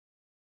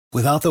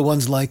Without the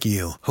ones like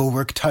you, who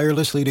work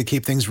tirelessly to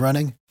keep things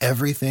running,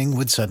 everything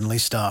would suddenly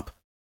stop.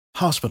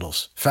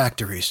 Hospitals,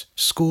 factories,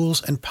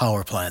 schools, and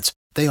power plants,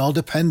 they all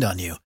depend on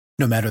you.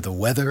 No matter the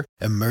weather,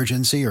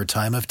 emergency, or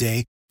time of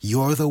day,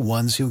 you're the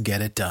ones who get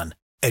it done.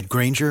 At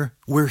Grainger,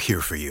 we're here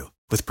for you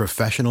with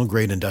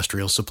professional-grade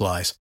industrial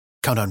supplies.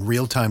 Count on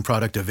real-time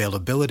product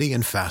availability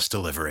and fast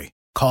delivery.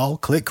 Call,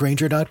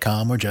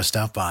 clickgrainger.com, or just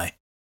stop by.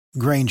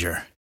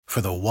 Grainger, for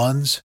the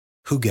ones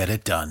who get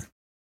it done.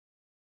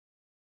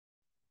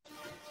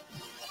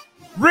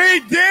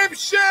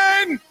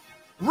 Redemption!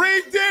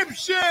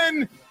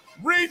 Redemption!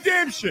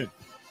 Redemption!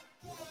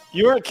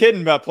 You weren't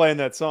kidding about playing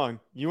that song.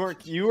 You weren't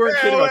kidding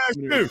about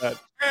that.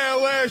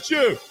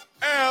 LSU!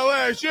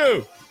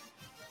 LSU!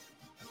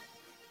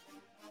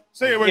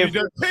 Say it when you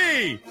do.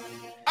 T-I-G-E-R-S.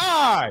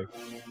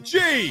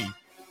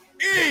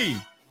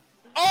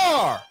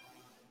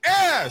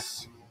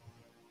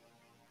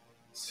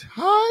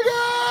 Tigers!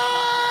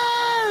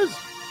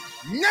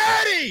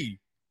 Natty!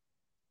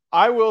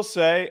 I will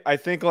say, I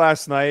think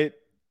last night,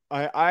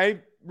 I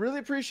really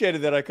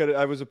appreciated that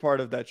I was a part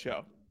of that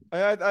show.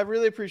 I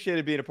really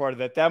appreciated being a part of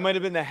that. That might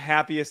have been the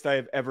happiest I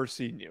have ever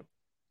seen you,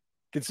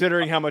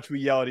 considering how much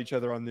we yell at each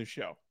other on this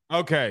show.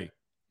 Okay,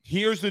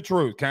 here's the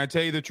truth. Can I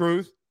tell you the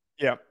truth?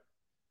 Yeah.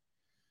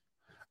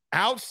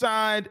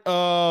 Outside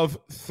of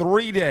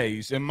 3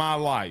 days in my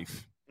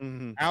life,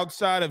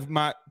 outside of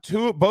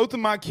both of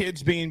my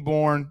kids being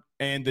born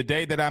and the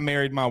day that I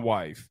married my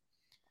wife,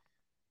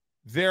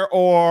 there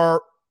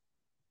are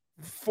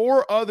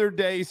 4 other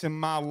days in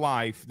my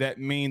life that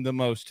mean the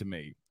most to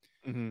me.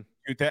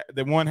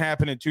 The one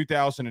happened in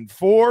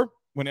 2004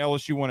 when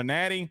LSU won a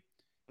natty.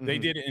 They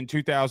did it in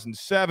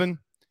 2007.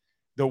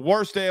 The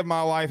worst day of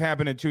my life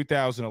happened in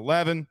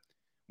 2011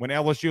 when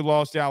LSU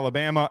lost to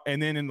Alabama.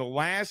 And then in the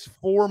last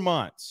 4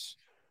 months,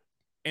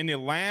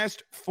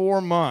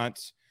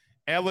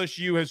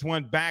 LSU has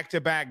won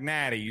back-to-back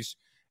natties.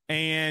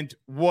 And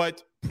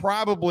what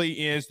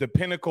probably is the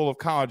pinnacle of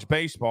college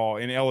baseball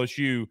in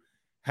LSU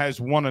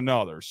has won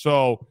another.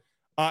 So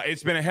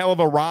it's been a hell of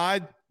a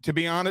ride, to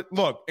be honest.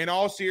 Look, in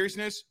all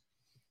seriousness,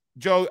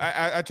 Joe,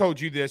 I told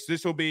you this.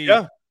 This will be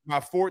my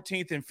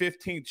 14th and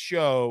 15th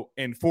show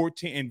in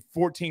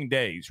 14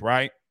 days,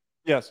 right?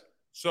 Yes.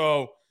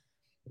 So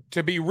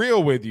to be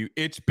real with you,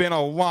 it's been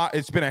a lot.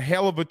 It's been a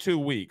hell of a 2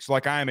 weeks.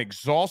 Like, I am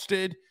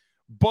exhausted,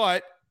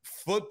 but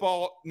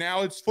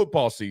now it's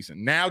football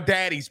season. Now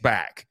Daddy's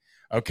back.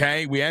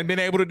 Okay. We hadn't been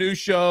able to do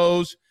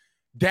shows.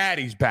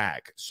 Daddy's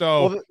back.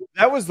 So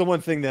that was the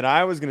one thing that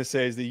I was going to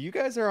say is that you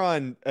guys are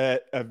on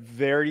a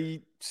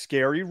very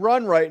scary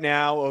run right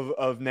now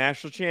of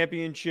national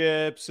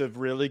championships, of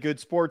really good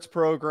sports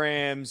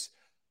programs.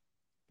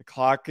 The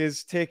clock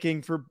is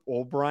ticking for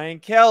old Brian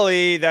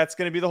Kelly. That's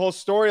going to be the whole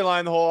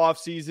storyline the whole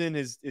offseason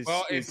is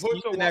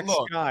the next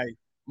guy.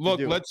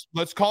 Look,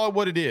 let's call it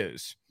what it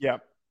is. Yeah.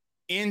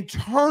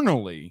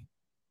 Internally,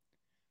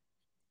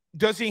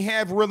 does he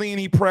have really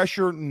any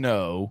pressure?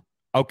 No.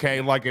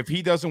 Okay, like if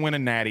he doesn't win a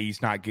natty,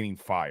 he's not getting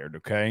fired,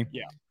 okay?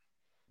 Yeah.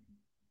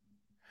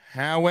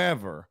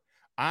 However,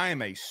 I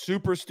am a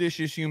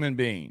superstitious human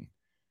being.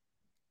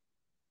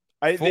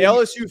 The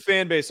LSU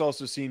fan base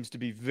also seems to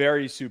be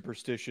very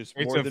superstitious.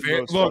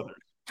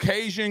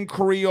 Cajun,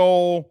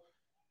 Creole.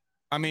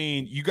 I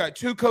mean, you got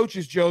 2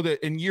 coaches, Joe,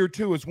 that in year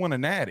 2 has won a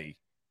natty.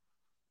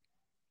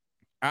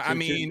 I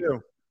mean,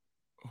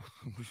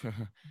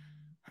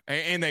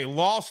 and they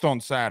lost on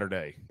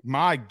Saturday.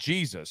 My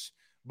Jesus.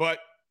 But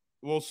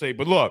we'll see.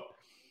 But look,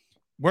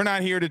 we're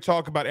not here to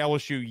talk about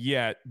LSU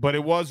yet, but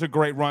it was a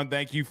great run.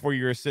 Thank you for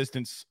your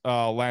assistance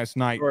last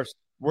night. Of course.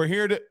 We're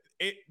here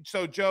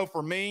so Joe,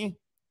 for me,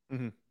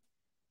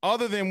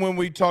 other than when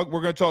we're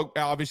going to talk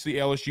obviously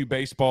LSU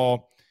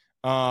baseball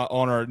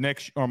on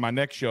my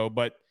next show,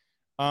 but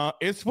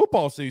it's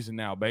football season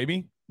now,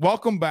 baby.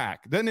 Welcome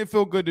back. Doesn't it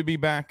feel good to be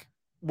back?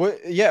 Well,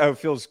 yeah, it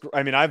feels.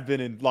 I mean, I've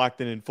been locked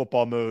in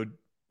football mode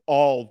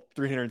all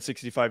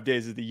 365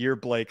 days of the year,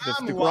 Blake.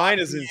 The grind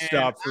hasn't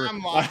stopped. I'm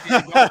locked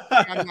in.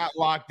 I'm not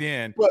locked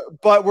in.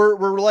 But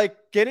we're like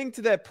getting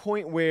to that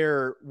point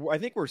where I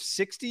think we're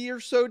 60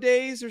 or so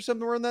days or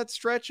something. We're in that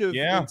stretch of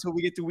until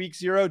we get to week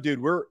 0, dude.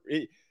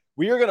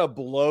 We are gonna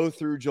blow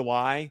through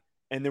July,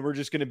 and then we're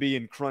just gonna be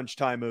in crunch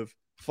time of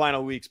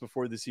final weeks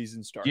before the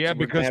season starts. Yeah,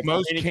 because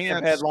most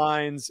camp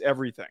headlines,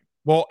 everything.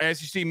 Well,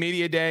 SEC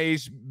media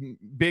days,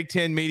 Big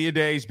 10 media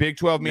days, Big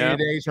 12 media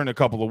days are in a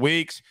couple of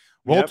weeks.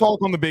 We'll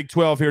talk on the Big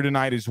 12 here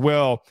tonight as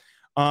well.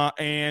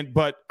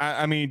 But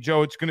I mean,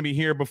 Joe, it's going to be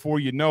here before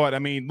you know it. I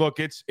mean, look,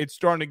 it's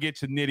starting to get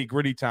to nitty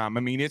gritty time. I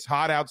mean, it's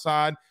hot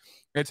outside.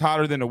 It's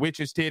hotter than a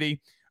witch's titty.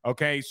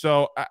 Okay.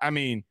 So, I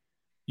mean,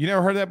 you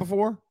never heard that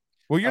before?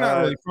 Well, you're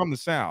not really from the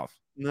South.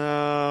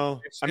 No.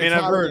 I've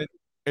heard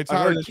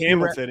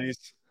camel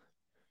titties.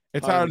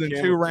 It's hotter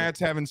than 2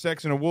 rats having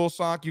sex in a wool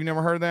sock. You've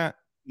never heard that?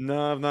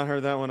 No, I've not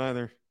heard that one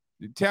either.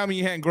 Tell me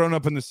you hadn't grown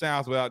up in the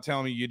South without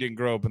telling me you didn't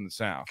grow up in the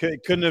South.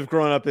 Couldn't have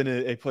grown up in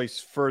a place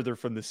further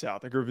from the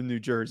South. I grew up in New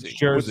Jersey.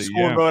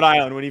 Rhode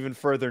Island went even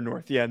further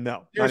north. Yeah,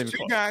 no. There's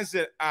 2 guys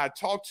that I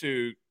talked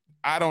to.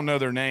 I don't know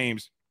their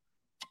names.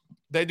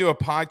 they do a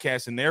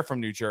podcast and they're from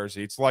New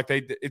Jersey. It's like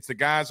it's the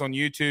guys on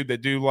YouTube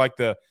that do like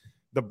the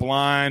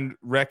blind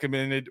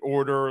recommended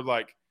order,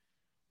 like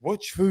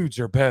which foods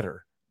are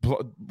better.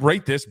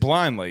 Rate this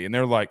blindly, and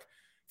they're like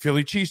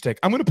Philly cheesesteak.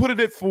 I'm going to put it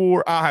at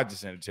 4. I'll have to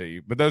send it to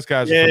you, but those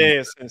guys.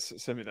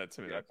 Send me that.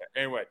 Okay.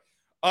 Anyway,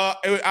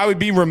 I would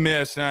be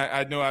remiss, and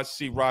I know I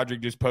see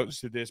Roderick just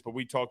posted this, but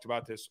we talked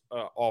about this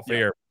off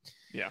air.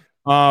 Yeah.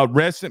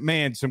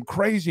 Some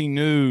crazy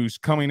news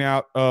coming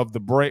out of the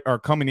break or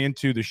coming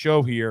into the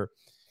show here.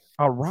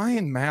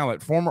 Ryan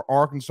Mallett, former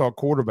Arkansas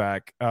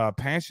quarterback,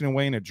 passing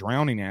away in a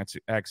drowning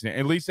accident.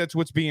 At least that's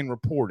what's being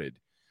reported.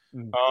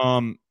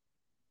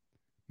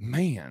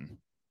 Man,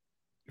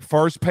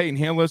 first Peyton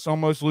Hillis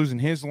almost losing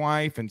his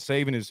life and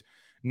saving his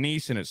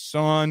niece and his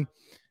son.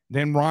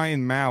 Then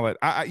Ryan Mallett.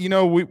 I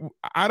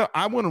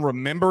want to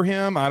remember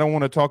him. I don't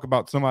want to talk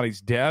about somebody's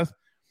death.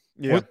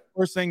 Yeah. What's the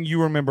first thing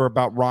you remember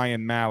about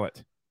Ryan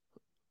Mallett?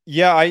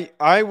 Yeah,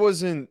 I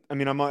wasn't. I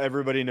mean,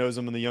 everybody knows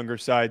I'm on the younger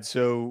side,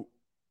 so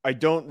I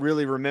don't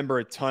really remember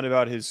a ton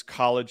about his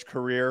college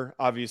career.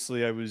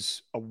 Obviously, I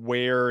was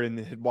aware and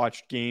had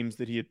watched games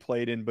that he had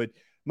played in, but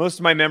most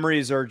of my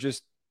memories are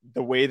just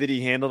the way that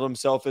he handled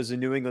himself as a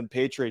New England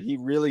Patriot. He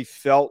really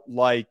felt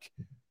like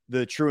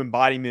the true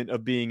embodiment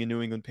of being a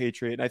New England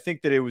Patriot. And I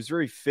think that it was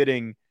very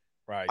fitting.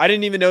 Right. I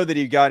didn't even know that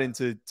he got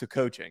into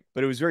coaching,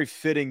 but it was very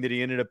fitting that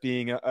he ended up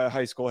being a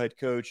high school head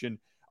coach. And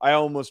I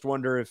almost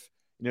wonder if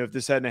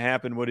this hadn't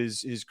happened, what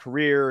his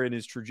career and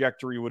his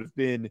trajectory would have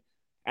been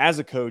as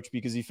a coach,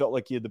 because he felt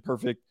like he had the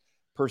perfect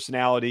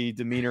personality,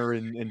 demeanor,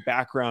 and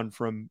background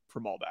from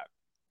all that.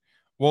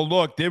 Well,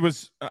 look, there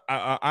was,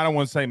 I don't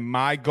want to say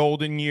my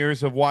golden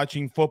years of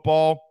watching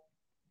football,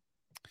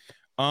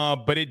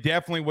 but it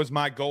definitely was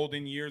my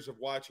golden years of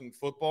watching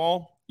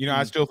football.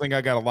 I still think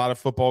I got a lot of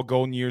football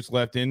golden years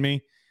left in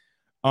me.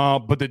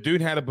 But the dude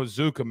had a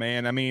bazooka,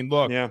 man. I mean,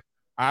 look,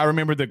 I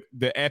remember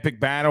the epic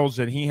battles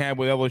that he had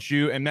with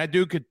LSU, and that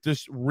dude could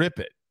just rip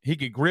it. He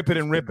could grip it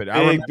and rip it.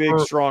 Big,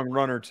 strong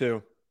runner,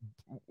 too.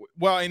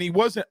 Well, and he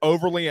wasn't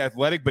overly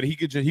athletic, but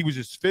he was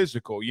just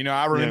physical.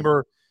 I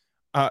remember –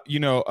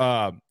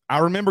 I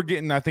remember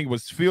getting, I think it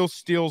was Phil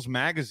Steele's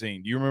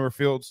magazine. Do you remember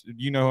Phil's?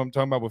 You know who I'm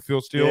talking about with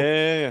Phil Steele?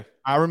 Yeah.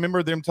 I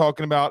remember them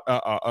talking about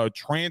a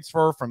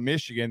transfer from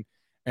Michigan,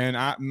 and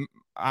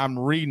I'm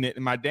reading it,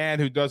 and my dad,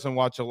 who doesn't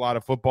watch a lot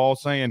of football,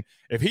 saying,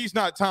 if he's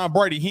not Tom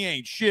Brady, he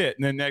ain't shit.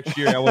 And then next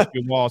year,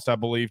 LSU lost, I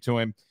believe, to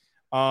him.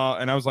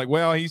 And I was like,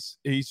 well, he's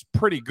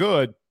pretty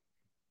good.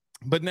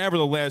 But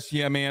nevertheless,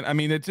 yeah, man, I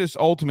mean, it's just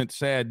ultimate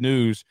sad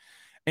news.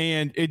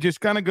 And it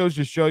just kind of goes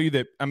to show you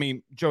that, I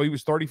mean, Joe, he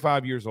was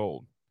 35 years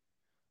old.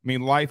 I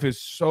mean, life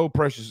is so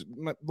precious.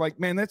 Like,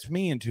 man, that's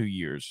me in 2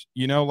 years.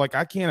 Like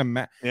I can't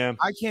imagine. Yeah.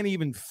 I can't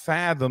even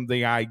fathom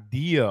the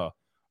idea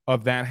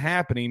of that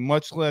happening,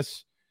 much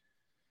less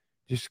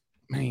just,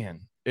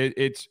 man,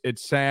 it's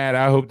sad.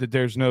 I hope that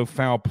there's no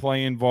foul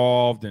play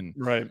involved, and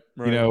right.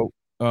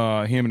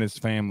 Him and his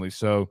family.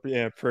 So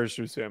yeah, prayers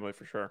to his family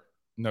for sure.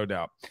 No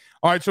doubt.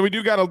 All right, so we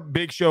do got a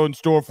big show in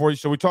store for you.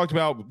 So we talked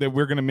about that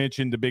we're going to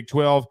mention the Big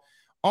 12.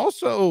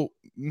 Also,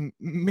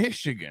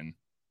 Michigan.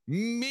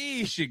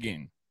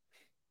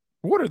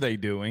 What are they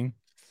doing?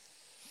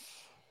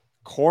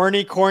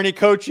 Corny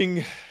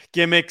coaching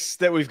gimmicks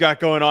that we've got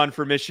going on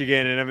for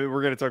Michigan. And I mean,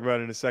 we're going to talk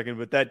about it in a second,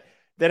 but that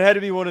had to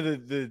be one of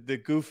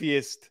the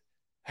goofiest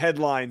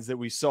headlines that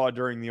we saw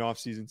during the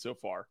offseason so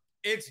far.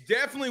 It's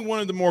definitely one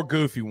of the more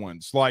goofy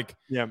ones. Like,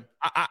 yeah,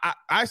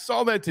 I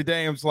saw that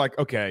today. I was like,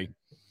 okay.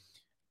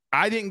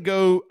 I didn't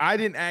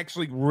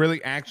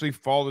actually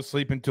fall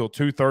asleep until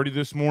 2:30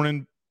 this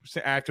morning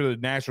after the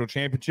national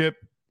championship.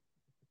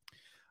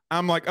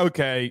 I'm like,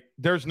 okay,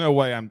 there's no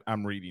way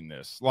I'm reading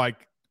this.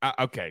 Like,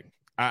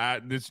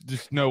 there's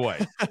just no way.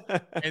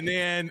 And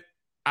then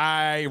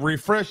I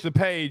refresh the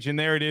page, and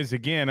there it is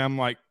again. I'm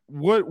like,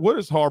 what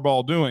is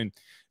Harbaugh doing?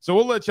 So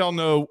we'll let y'all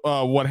know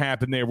what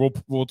happened there.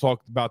 We'll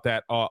talk about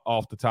that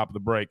off the top of the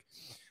break.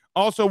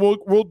 Also,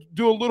 we'll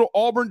do a little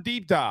Auburn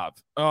deep dive.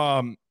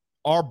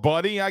 Our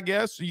buddy, I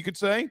guess you could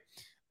say,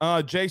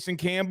 Jason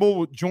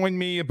Campbell joined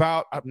me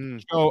about.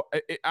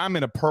 I'm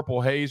in a purple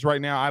haze right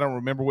now. I don't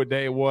remember what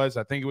day it was.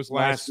 I think it was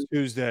last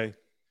Tuesday.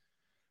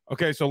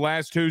 Okay, so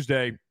last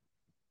Tuesday,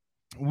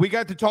 we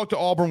got to talk to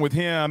Auburn with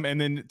him, and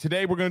then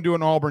today we're going to do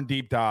an Auburn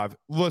deep dive.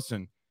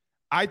 Listen,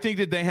 I think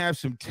that they have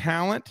some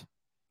talent.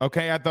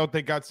 Okay, I thought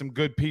they got some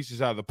good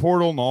pieces out of the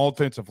portal, and the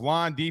offensive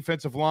line,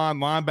 defensive line,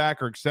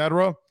 linebacker,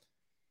 etc.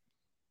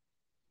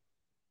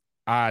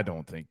 I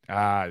don't think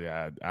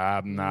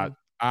I'm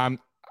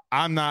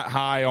not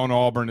high on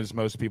Auburn as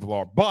most people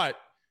are, but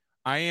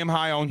I am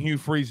high on Hugh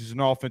Freeze as an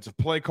offensive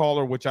play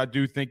caller, which I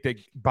do think that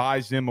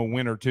buys them a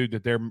win or two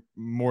that they're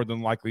more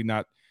than likely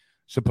not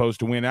supposed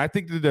to win. I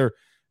think that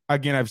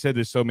again, I've said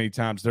this so many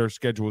times, their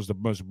schedule is the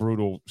most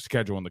brutal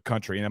schedule in the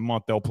country. In a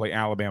month, they'll play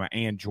Alabama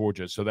and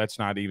Georgia, so that's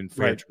not even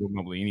fair to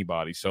remotely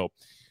anybody. So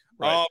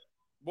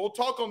we'll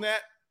talk on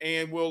that,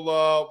 and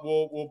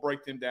we'll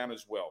break them down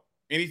as well.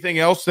 Anything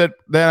else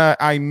that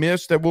I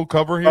missed that we'll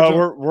cover here?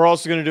 We're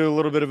also going to do a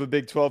little bit of a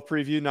Big 12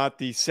 preview, not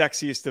the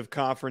sexiest of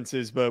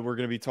conferences, but we're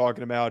going to be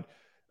talking about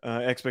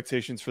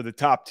expectations for the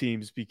top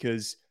teams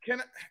because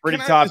pretty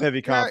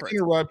top-heavy conference. Can I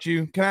interrupt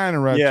you? Can I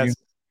interrupt you? Yes.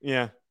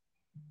 Yeah.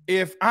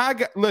 If I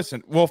got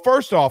listen, well,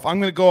 first off, I'm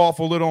going to go off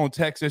a little on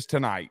Texas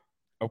tonight.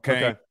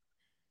 Okay.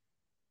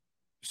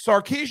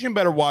 Sarkisian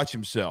better watch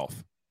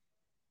himself.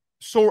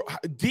 So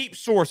deep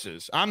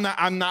sources. I'm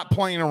not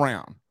playing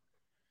around.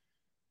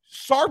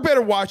 Sark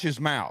better watch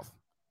his mouth.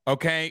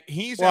 Okay.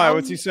 Why?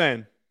 What's he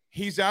saying?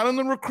 He's out on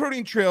the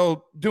recruiting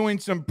trail doing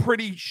some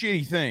pretty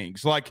shitty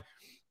things, like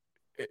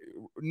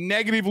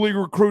negatively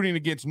recruiting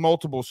against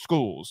multiple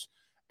schools.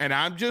 And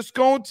I'm just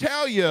going to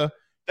tell you,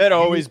 that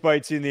always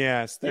bites you in the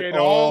ass. It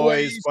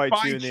always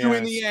bites you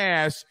in the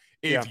ass.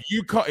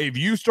 If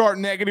you start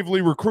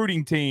negatively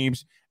recruiting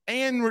teams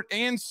and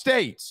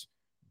states,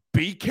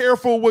 be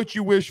careful what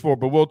you wish for.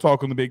 But we'll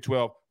talk on the Big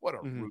 12. What a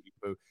Rudy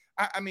Poo.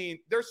 I mean,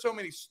 there's so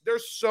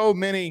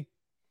many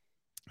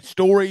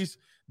stories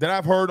that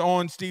I've heard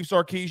on Steve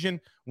Sarkisian.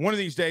 One of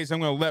these days,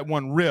 I'm going to let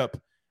one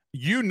rip.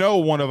 You know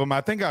one of them.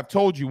 I think I've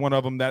told you one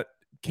of them that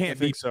can't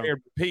be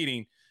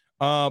repeating.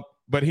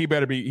 But he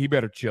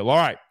better chill. All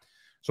right.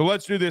 So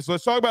let's do this.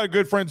 Let's talk about our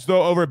good friends,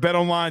 though, over at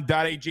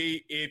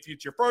betonline.ag. If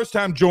it's your first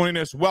time joining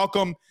us,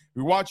 welcome. If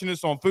you're watching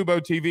us on Fubo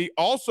TV,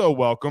 also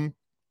welcome.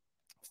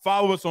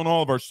 Follow us on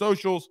all of our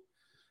socials.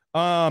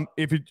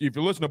 If you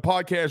listen to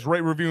podcasts, rate,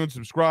 review, and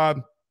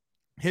subscribe.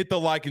 Hit the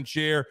like and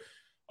share.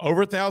 Over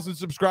 1,000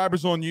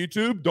 subscribers on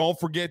YouTube. Don't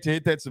forget to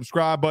hit that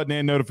subscribe button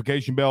and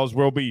notification bells.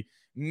 We'll be,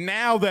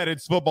 now that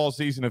it's football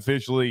season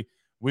officially,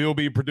 we'll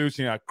be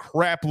producing a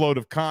crap load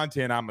of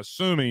content, I'm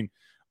assuming,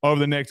 over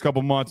the next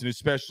couple months, and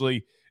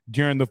especially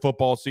during the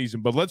football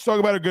season. But let's talk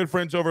about our good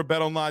friends over at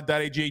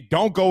betonline.ag.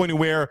 Don't go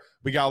anywhere.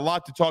 We got a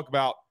lot to talk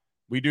about.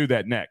 We do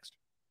that next.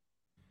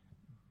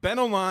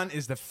 BetOnline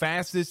is the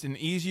fastest and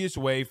easiest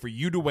way for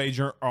you to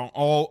wager on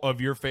all of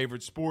your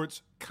favorite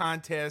sports,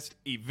 contests,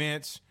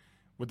 events,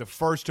 with the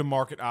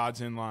first-to-market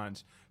odds and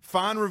lines.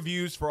 Find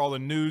reviews for all the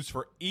news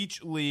for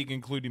each league,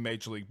 including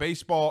Major League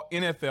Baseball,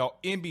 NFL,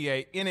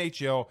 NBA,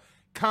 NHL,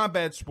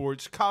 combat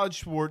sports, college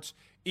sports,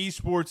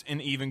 esports,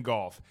 and even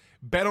golf.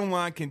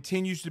 BetOnline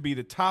continues to be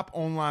the top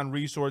online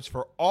resource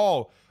for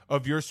all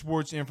of your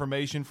sports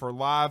information for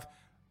live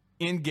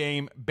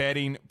in-game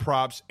betting,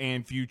 props,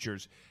 and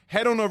futures.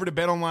 Head on over to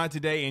BetOnline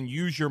today and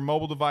use your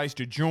mobile device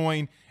to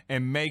join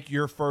and make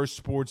your first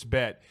sports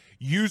bet.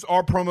 Use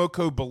our promo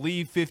code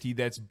BELIEVE50,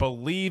 that's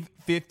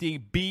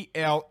BELIEVE50,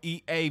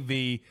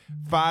 BLEAV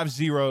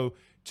 50,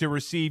 to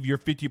receive your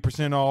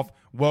 50% off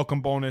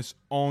welcome bonus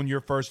on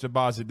your first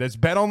deposit. That's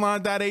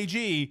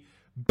betonline.ag,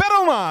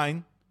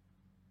 betonline.ag.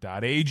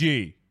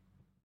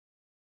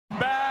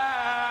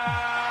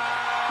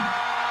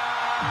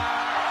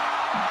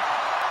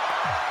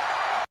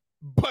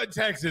 But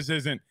Texas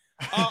isn't.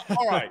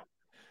 All right.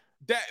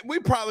 We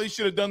probably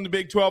should have done the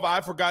Big 12.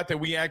 I forgot that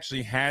we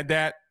actually had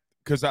that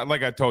because,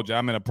 like I told you,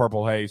 I'm in a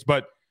purple haze.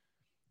 But,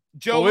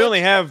 Joe, we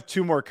only have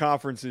two more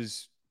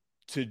conferences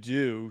to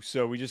do,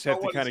 so we just have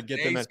to kind of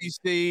get them.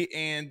 ACC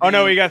and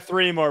no, we got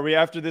three more.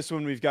 After this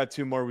one, we've got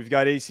two more. We've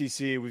got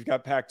ACC, we've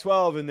got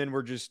Pac-12, and then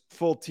we're just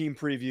full team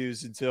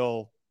previews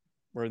until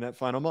we're in that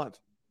final month.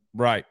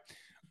 Right.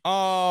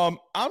 I'm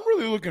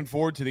really looking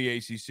forward to the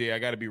ACC. I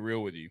got to be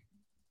real with you.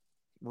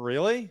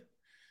 Really?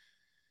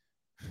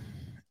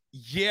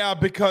 Yeah,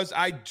 because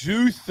I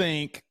do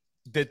think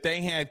that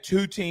they had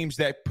two teams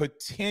that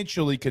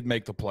potentially could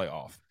make the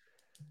playoff.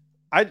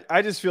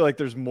 I just feel like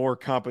there's more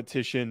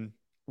competition,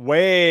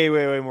 way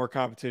more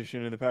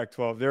competition in the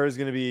Pac-12. There is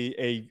going to be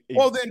a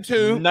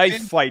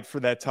knife fight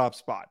for that top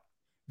spot.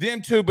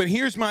 Them too, but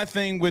here's my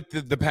thing with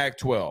the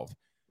Pac-12.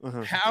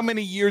 How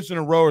many years in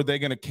a row are they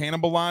going to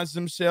cannibalize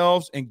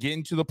themselves and get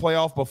into the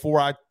playoff before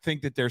I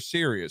think that they're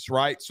serious,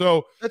 right?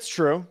 So that's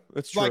true.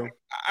 That's true.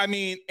 I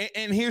mean,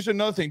 and here's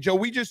another thing, Joe.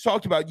 We just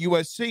talked about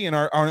USC in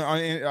our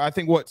I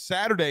think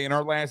Saturday in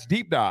our last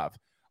deep dive.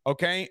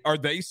 Okay, are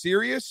they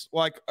serious?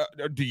 Like,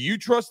 do you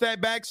trust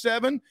that back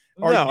seven?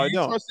 Or no, do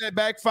you trust that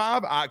back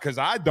five? Because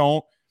I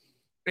don't.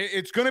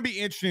 It's going to be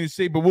interesting to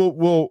see, but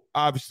we'll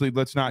obviously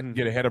let's not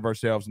get ahead of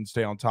ourselves and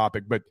stay on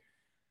topic. But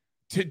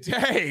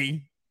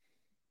today,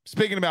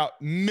 speaking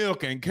about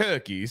milk and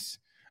cookies,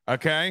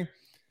 okay,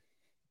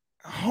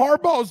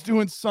 Harbaugh's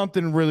doing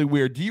something really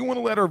weird. Do you want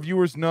to let our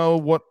viewers know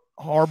what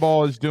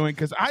Harbaugh is doing?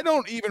 Because I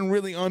don't even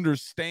really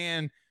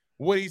understand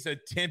what he's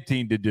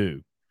attempting to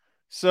do.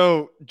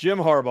 So Jim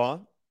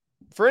Harbaugh,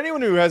 for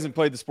anyone who hasn't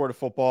played the sport of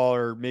football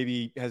or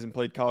maybe hasn't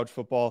played college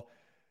football,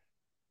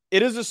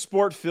 it is a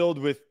sport filled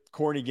with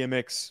corny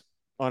gimmicks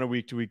on a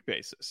week-to-week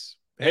basis.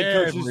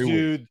 Head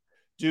coaches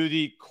do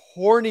the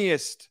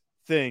corniest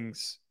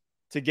things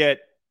to get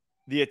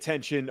the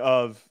attention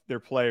of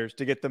their players,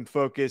 to get them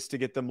focused, to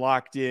get them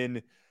locked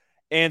in.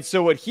 And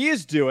so what he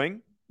is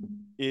doing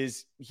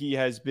is he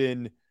has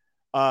been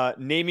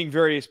naming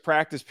various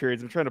practice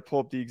periods. I'm trying to pull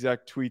up the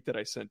exact tweet that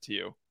I sent to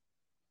you.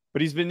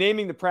 But he's been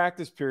naming the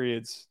practice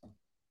periods.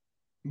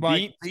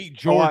 Beat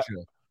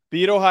Georgia.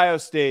 Beat Ohio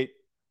State.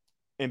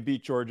 and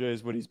beat Georgia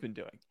is what he's been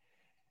doing.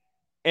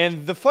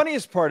 And the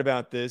funniest part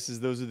about this is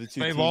those are the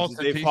two teams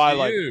that they've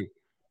highlighted.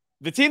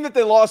 The team that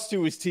they lost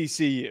to is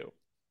TCU.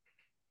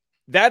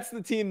 That's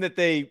the team that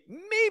they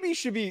maybe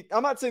should be.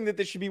 I'm not saying that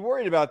they should be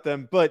worried about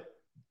them, but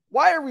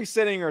why are we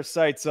setting our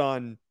sights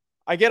on?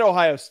 I get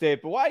Ohio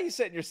State, but why are you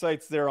setting your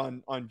sights there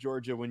on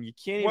Georgia when you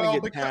can't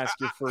even get past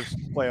your first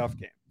playoff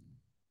game?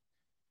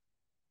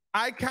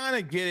 I kind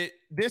of get it.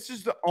 This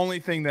is the only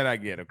thing that I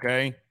get,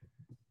 okay?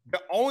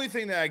 The only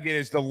thing that I get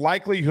is the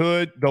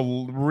likelihood, the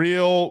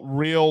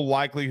real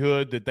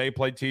likelihood that they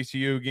play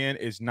TCU again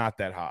is not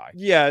that high.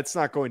 Yeah, it's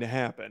not going to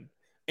happen.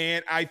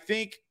 And I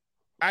think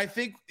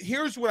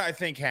here's what I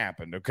think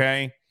happened,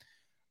 okay?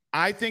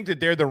 I think that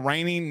they're the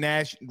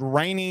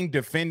reigning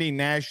defending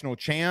national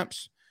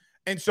champs.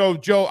 And so,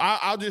 Joe,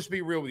 I'll just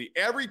be real with you.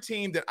 Every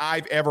team that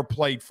I've ever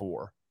played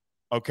for,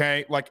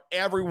 okay, like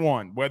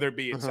everyone, whether it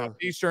be at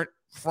Southeastern,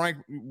 Frank,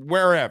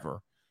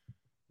 wherever,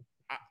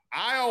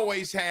 I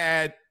always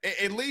had,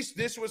 at least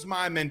this was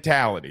my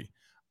mentality.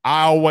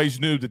 I always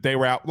knew that they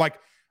were out. Like,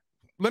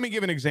 let me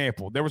give an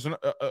example. There was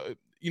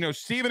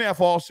Stephen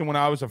F. Austin when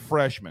I was a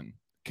freshman,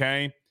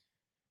 okay?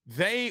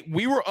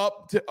 We were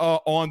up to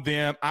on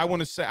them, I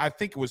want to say, I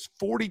think it was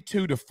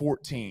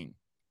 42-14,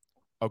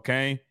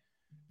 okay?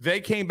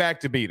 They came back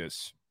to beat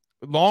us.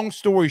 Long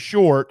story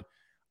short,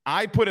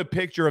 I put a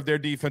picture of their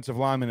defensive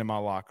lineman in my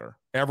locker,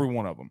 every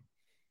one of them.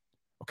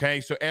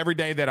 Okay, so every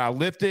day that I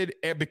lifted,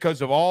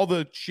 because of all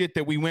the shit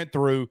that we went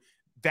through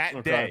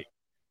that day,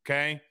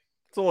 okay?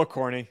 It's a little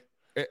corny.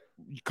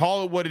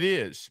 Call it what it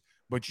is.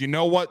 But you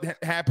know what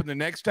happened the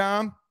next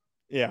time?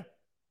 Yeah.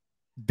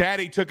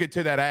 Daddy took it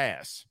to that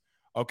ass,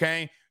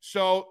 okay?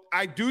 So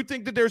I do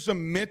think that there's a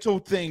mental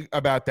thing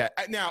about that.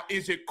 Now,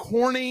 is it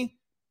corny?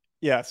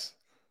 Yes.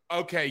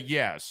 Okay,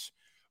 yes.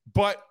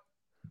 But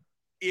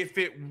if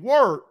it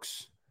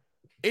works,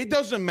 it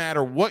doesn't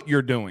matter what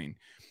you're doing.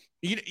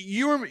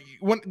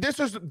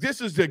 This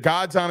is the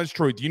God's honest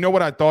truth. You know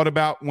what I thought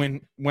about when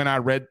I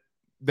read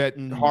that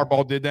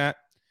Harbaugh did that?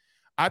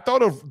 I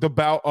thought of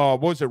what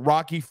was it,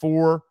 Rocky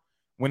IV,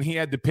 when he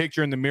had the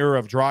picture in the mirror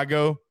of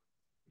Drago?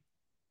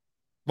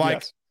 Like,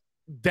 yes.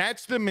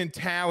 That's the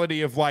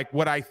mentality of like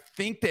what I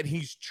think that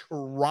he's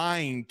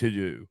trying to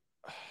do.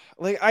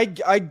 Like,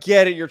 I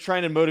get it. You're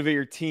trying to motivate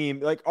your team.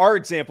 Like, our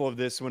example of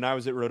this when I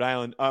was at Rhode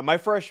Island, my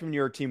freshman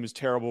year team was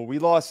terrible. We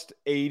lost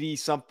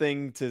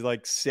 80-something to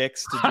like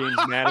 6 to James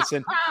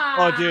Madison.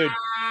 Oh,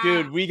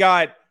 dude, we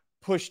got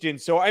pushed in.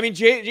 So, I mean,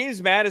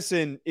 James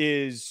Madison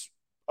is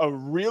a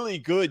really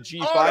good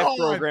G5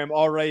 program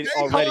already.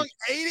 They hung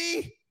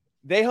 80?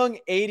 They hung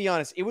 80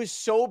 on us. It was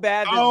so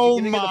bad that at the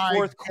beginning of the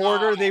fourth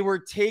quarter, they were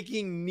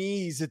taking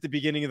knees at the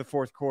beginning of the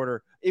fourth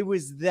quarter. It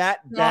was that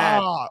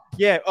bad.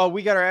 Yeah. Oh,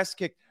 we got our ass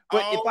kicked.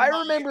 But if I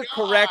remember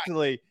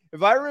correctly,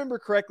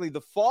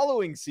 the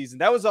following season,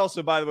 that was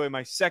also, by the way,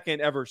 my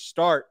second ever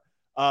start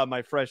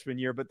my freshman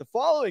year. But the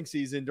following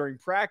season during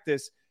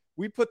practice,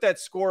 we put that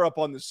score up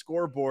on the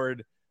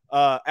scoreboard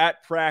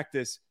at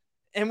practice,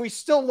 and we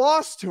still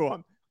lost to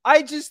them.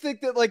 I just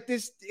think that like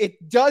this,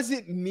 it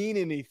doesn't mean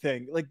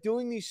anything. Like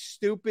doing these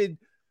stupid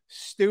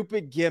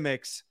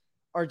gimmicks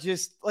are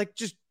just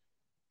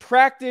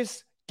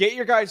practice. Get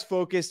your guys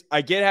focused.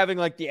 I get having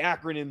like the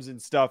acronyms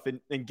and stuff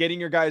and getting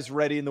your guys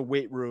ready in the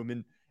weight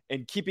room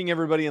and keeping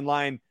everybody in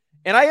line.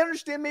 And I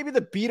understand maybe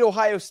the beat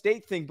Ohio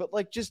State thing, but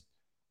like just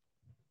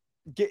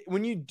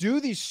when you do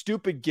these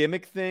stupid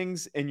gimmick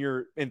things and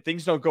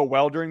things don't go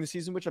well during the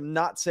season, which I'm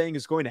not saying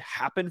is going to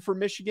happen for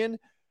Michigan,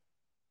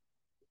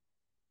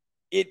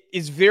 it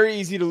is very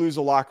easy to lose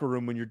a locker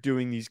room when you're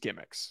doing these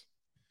gimmicks.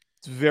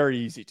 It's very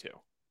easy to.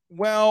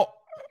 Well,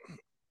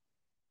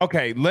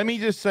 okay, let me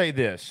just say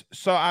this.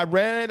 So I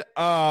read,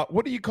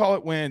 what do you call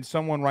it when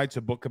someone writes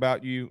a book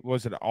about you?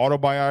 Was it an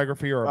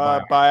autobiography or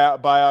a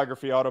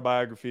biography?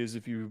 Autobiography is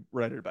if you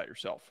read it about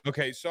yourself.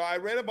 Okay, so I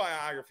read a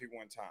biography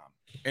one time.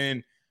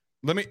 And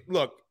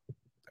look,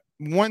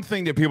 one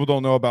thing that people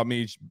don't know about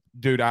me is,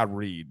 dude, I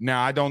read.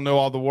 Now, I don't know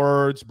all the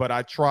words, but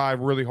I try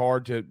really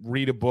hard to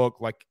read a book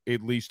like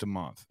at least a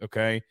month,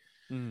 okay?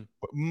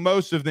 But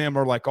most of them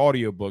are like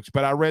audiobooks.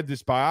 But I read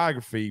this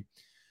biography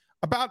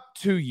about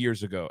 2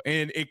 years ago,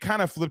 and it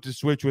kind of flipped a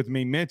switch with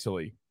me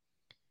mentally.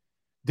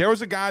 There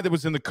was a guy that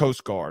was in the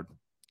Coast Guard,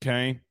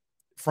 okay,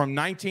 from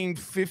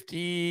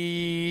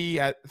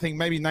 1950, I think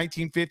maybe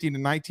 1950 to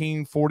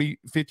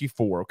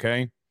 1954,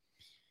 okay?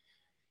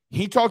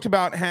 He talked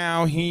about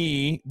how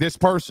this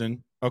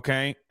person,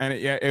 okay, and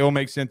it'll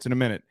make sense in a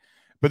minute,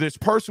 but this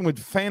person would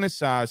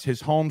fantasize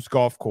his home's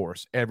golf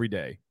course every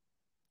day.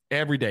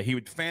 Every day. He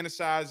would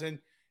fantasize in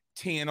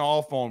teeing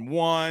off on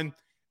 1,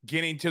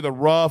 getting to the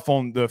rough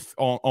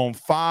on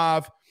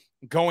 5,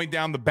 going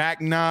down the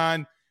back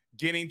 9,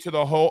 getting to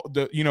the hole,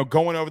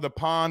 going over the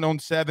pond on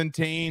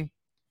 17.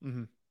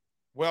 Mm-hmm.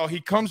 Well,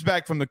 he comes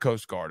back from the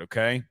Coast Guard,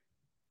 okay?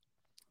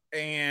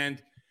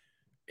 And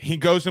he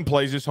goes and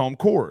plays his home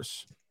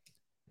course.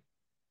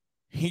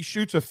 He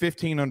shoots a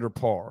 15 under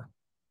par.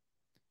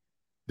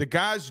 The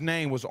guy's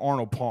name was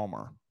Arnold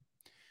Palmer.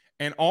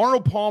 And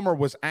Arnold Palmer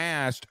was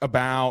asked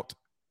about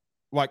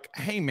like,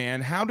 hey,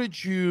 man, how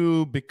did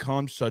you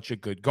become such a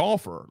good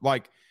golfer?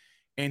 Like,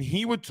 and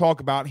he would talk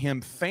about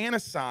him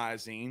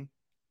fantasizing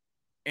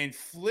and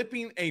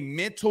flipping a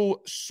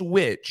mental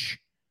switch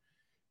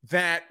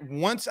that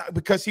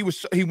because he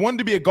wanted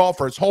to be a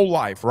golfer his whole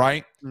life,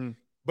 right?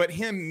 But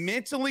him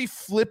mentally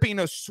flipping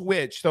a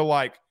switch to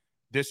like,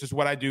 this is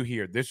what I do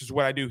here. This is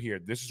what I do here.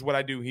 This is what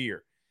I do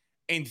here.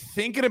 And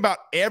thinking about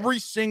every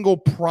single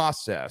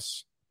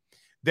process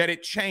that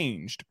it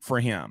changed for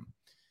him.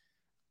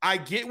 I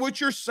get what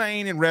you're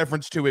saying in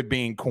reference to it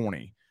being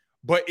corny,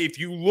 but if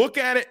you look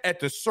at it at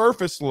the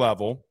surface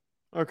level,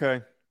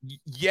 okay,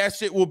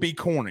 yes, it will be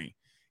corny.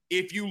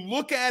 If you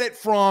look at it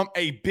from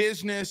a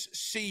business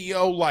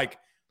CEO, like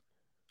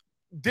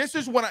this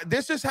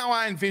is how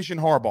I envision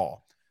Harbaugh.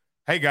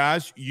 Hey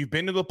guys, you've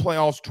been to the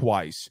playoffs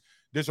twice.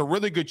 There's a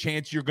really good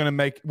chance you're going to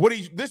make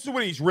this is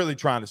what he's really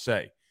trying to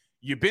say.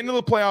 You've been to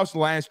the playoffs the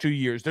last 2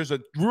 years. There's a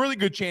really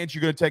good chance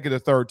you're going to take it the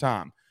third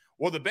time.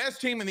 Well, the best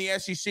team in the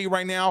SEC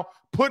right now,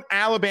 put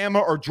Alabama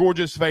or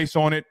Georgia's face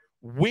on it.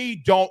 We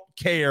don't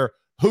care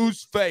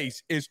whose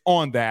face is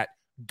on that.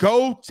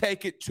 Go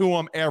take it to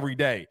them every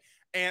day.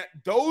 And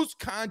those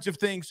kinds of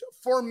things,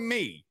 for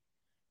me,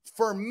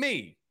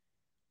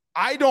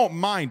 I don't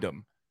mind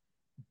them.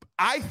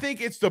 I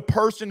think it's the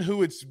person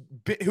who is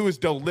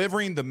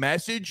delivering the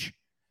message,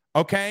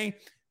 okay,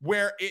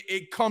 where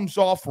it comes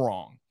off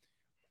wrong.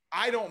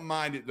 I don't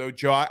mind it though,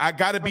 Joe. I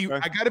gotta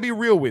be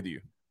real with you.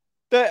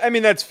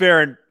 That's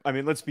fair. And I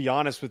mean, let's be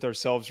honest with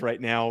ourselves right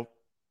now.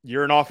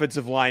 You're an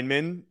offensive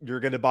lineman. You're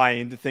going to buy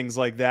into things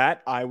like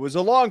that. I was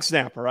a long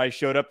snapper. I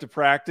showed up to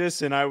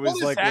practice and I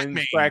was like,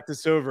 when's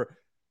practice over?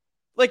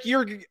 Like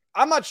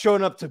I'm not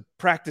showing up to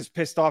practice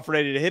pissed off,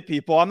 ready to hit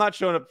people. I'm not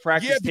showing up to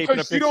practice. Yeah,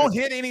 because you don't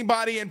hit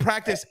anybody in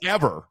practice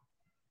ever.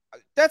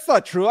 That's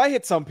not true. I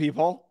hit some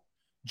people.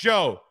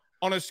 Joe,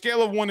 on a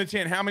scale of 1 to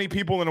 10, how many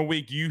people in a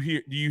week do you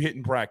hit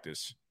in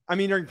practice? I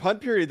mean, during punt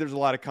period, there's a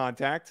lot of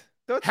contact.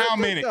 How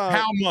many?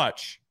 How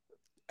much?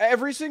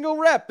 Every single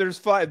rep. There's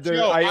 5.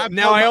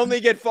 I only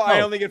get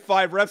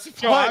 5 reps.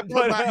 Joe, I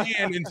put my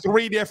hand in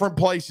 3 different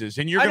places,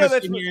 and you're going to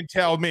sit here and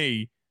tell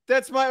me.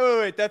 That's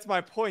my That's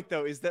my point,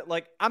 though, is that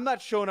like I'm not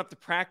showing up to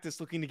practice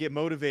looking to get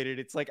motivated.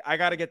 It's like I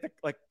got to get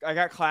I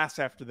got class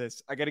after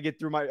this. I got to get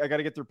through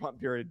punt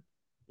period.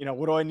 You know,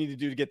 what do I need to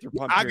do to get through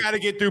punt period? I got to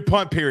get through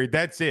punt period.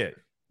 That's it.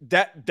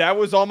 That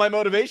was all my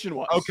motivation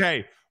was.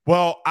 Okay.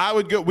 Well,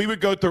 we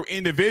would go through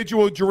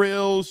individual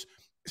drills,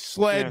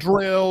 sled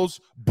drills,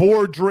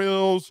 board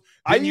drills.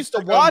 I used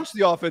to watch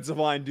the offensive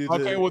line do this.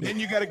 Okay, well, then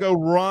you got to go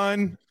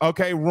run.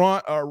 Okay,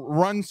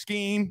 run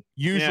scheme.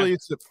 Usually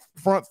it's the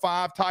front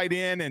 5 tight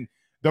end and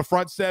the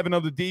front 7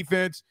 of the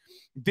defense.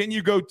 Then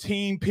you go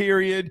team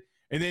period,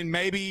 and then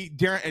maybe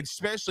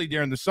especially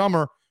during the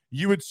summer,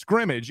 you would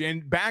scrimmage.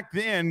 And back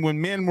then, when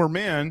men were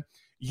men,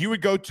 you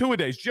would go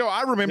 2-a-days. Joe,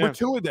 I remember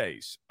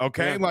 2-a-days.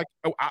 Okay,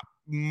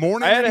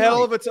 morning. I had a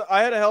hell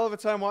of a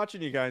time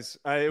watching you guys.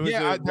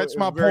 That's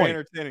my very point.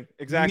 Entertaining.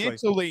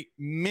 Exactly.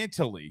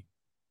 Mentally.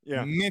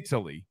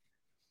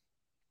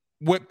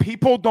 What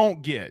people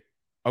don't get.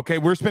 Okay,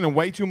 we're spending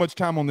way too much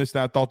time on this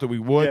than I thought that we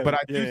would, but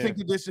I do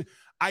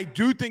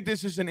think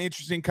this is an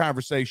interesting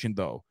conversation,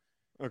 though.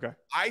 Okay,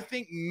 I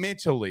think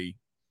mentally,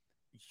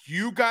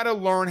 you got to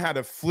learn how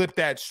to flip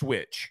that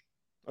switch.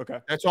 Okay,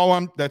 that's all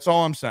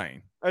I'm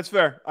saying. That's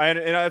fair. And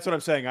that's what I'm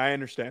saying. I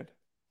understand.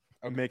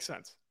 It makes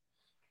sense.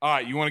 All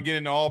right, you want to get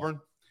into Auburn?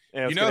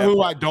 Yeah, you know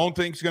who I don't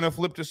think is going to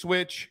flip the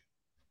switch?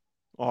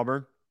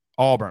 Auburn.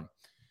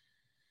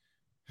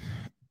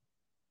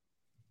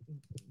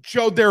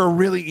 Joe, they're a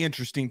really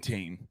interesting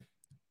team.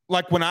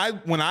 Like when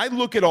I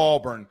look at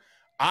Auburn,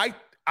 I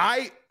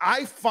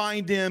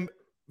find them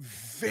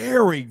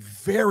very,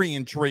 very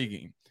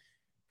intriguing.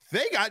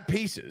 They got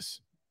pieces.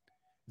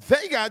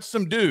 They got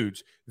some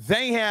dudes.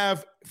 They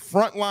have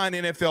frontline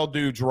NFL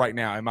dudes right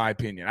now, in my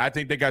opinion. I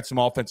think they got some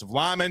offensive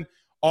linemen.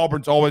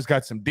 Auburn's always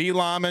got some D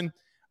linemen.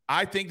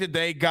 I think that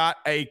they got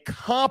a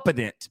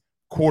competent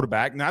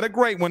quarterback, not a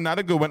great one, not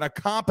a good one, a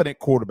competent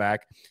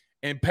quarterback,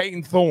 and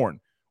Peyton Thorne.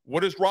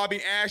 What does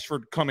Robbie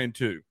Ashford come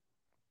into?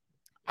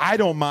 I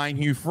don't mind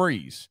Hugh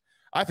Freeze.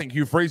 I think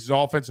Hugh Freeze is an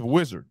offensive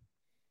wizard.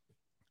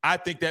 I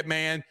think that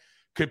man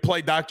could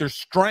play Doctor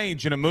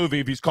Strange in a movie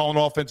if he's calling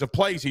offensive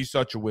plays. He's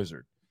such a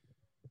wizard.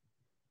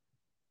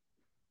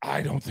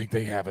 I don't think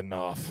they have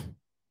enough.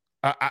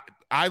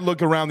 I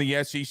look around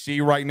the SEC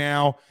right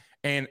now,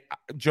 and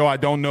Joe, I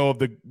don't know if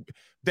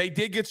they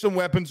did get some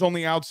weapons on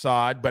the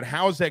outside, but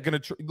how is that going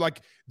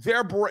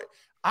to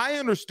I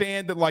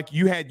understand that like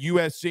you had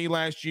USC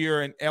last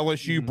year and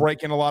LSU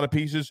breaking a lot of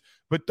pieces,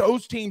 but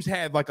those teams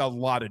had like a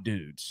lot of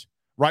dudes,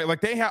 right?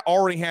 Like they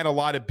already had a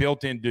lot of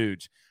built-in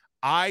dudes.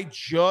 I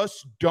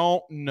just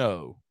don't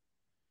know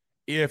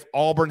if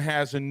Auburn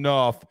has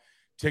enough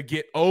to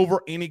get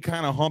over any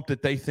kind of hump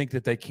that they think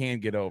that they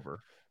can get over.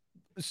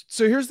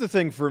 So here's the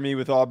thing for me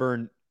with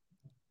Auburn.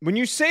 When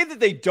you say that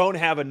they don't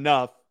have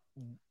enough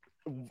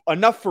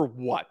for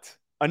what?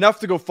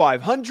 Enough to go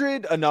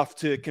 500? Enough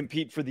to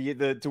compete for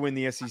to win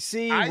the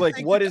SEC?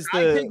 What is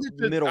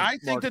the middle? I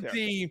think that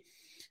there?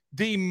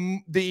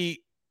 That's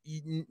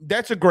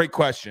a great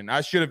question.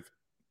 I should have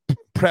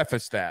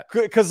prefaced that.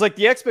 Because like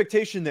the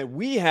expectation that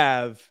we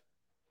have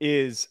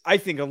is, I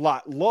think, a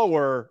lot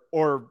lower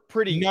or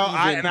pretty even.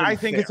 I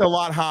think it's a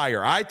lot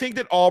higher. I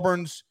think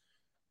Auburn's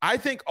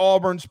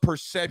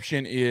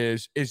perception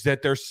is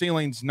that their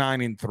ceiling's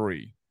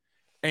 9-3.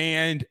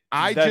 And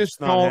I That's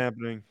just not don't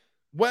happening.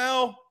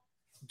 Well,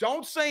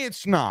 don't say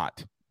it's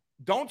not.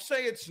 Don't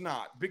say it's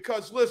not,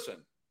 because listen.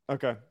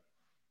 Okay.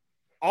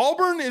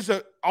 Auburn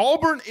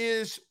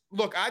is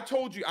look, I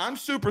told you I'm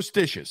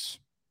superstitious.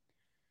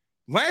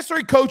 Last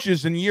 3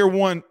 coaches in year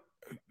 1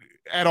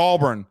 at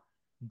Auburn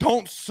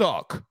don't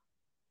suck.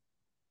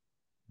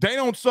 They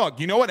don't suck.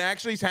 You know what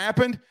actually has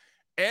happened?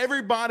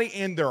 Everybody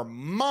and their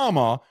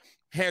mama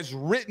has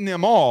written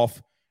them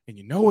off. And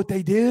you know what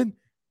they did?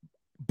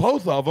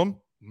 Both of them,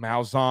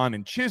 Malzahn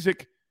and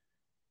Chizik,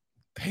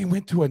 they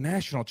went to a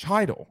national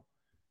title.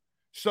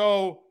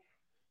 So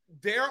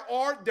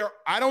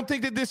I don't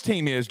think that this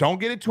team is. Don't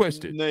get it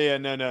twisted. No. Yeah,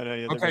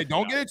 okay,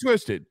 don't get it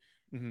twisted.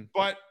 Mm-hmm.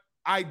 But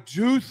I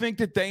do think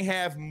that they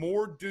have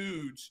more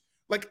dudes.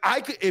 Like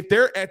if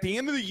they're at the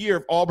end of the year,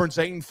 if Auburn's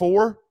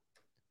 8-4.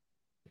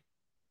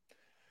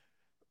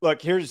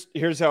 Look,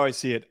 here's how I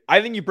see it.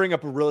 I think you bring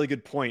up a really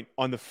good point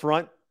on the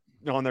front,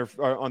 on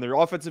their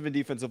offensive and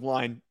defensive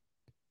line.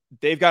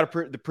 They've got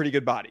the pretty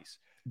good bodies.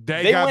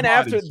 They went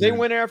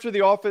after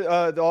the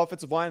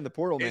offensive line in the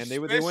portal, man.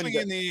 Especially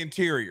in the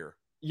interior.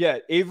 Yeah,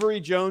 Avery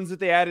Jones that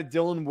they added,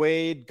 DeLeone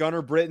Wade,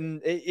 Gunnar Britton.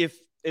 If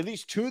at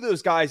least 2 of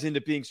those guys end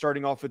up being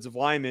starting offensive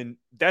linemen,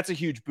 that's a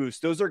huge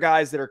boost. Those are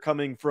guys that are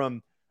coming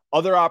from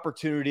other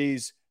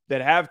opportunities,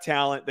 that have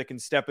talent, that can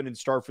step in and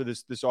start for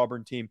this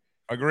Auburn team.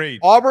 Agreed.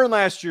 Auburn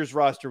last year's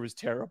roster was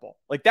terrible.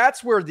 Like,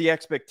 that's where the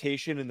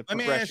expectation and the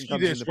progression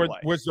comes into play.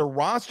 Was the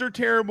roster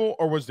terrible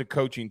or was the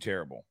coaching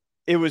terrible?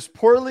 It was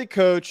poorly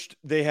coached.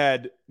 They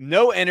had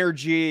no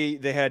energy.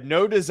 They had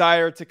no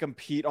desire to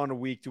compete on a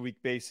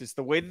week-to-week basis.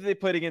 The way that they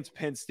played against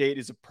Penn State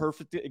is a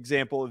perfect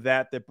example of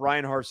that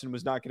Brian Harsin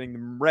was not getting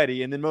them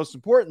ready. And then most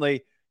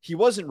importantly, he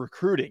wasn't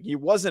recruiting. He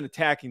wasn't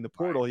attacking the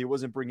portal. Right. He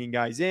wasn't bringing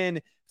guys in.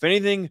 If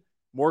anything,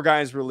 more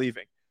guys were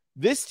leaving.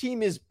 This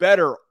team is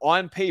better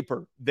on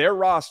paper. Their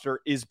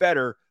roster is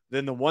better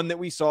than the one that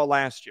we saw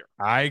last year.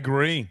 I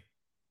agree.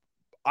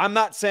 I'm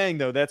not saying,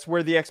 though, that's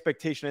where the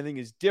expectation, I think,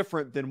 is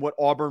different than what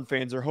Auburn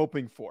fans are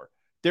hoping for.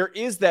 There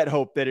is that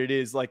hope that it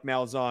is like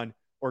Malzahn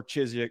or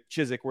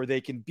Chizik, where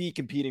they can be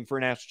competing for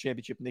a national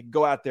championship and they can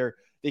go out there,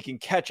 they can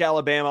catch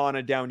Alabama on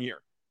a down year.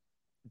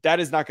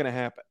 That is not going to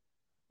happen.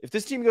 If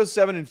this team goes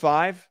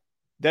 7-5,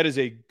 that is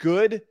a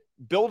good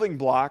building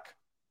block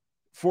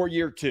for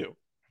year 2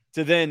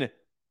 to then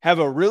have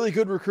a really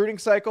good recruiting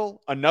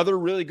cycle, another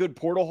really good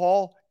portal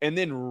haul, and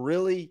then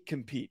really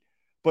compete.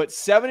 But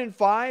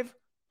 7-5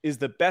 is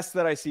the best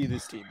that I see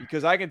this team,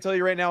 because I can tell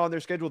you right now on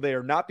their schedule, they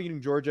are not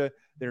beating Georgia.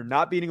 They're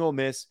not beating Ole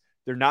Miss.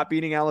 They're not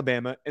beating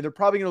Alabama, and they're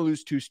probably going to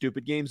lose 2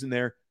 stupid games in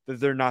there that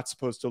they're not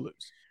supposed to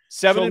lose.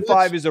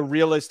 7-5 is a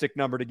realistic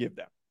number to give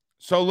them.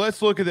 So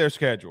let's look at their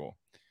schedule.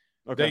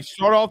 Okay. They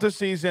start off the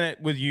season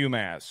with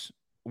UMass.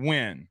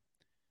 Win.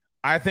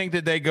 I think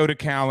that they go to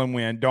Cal and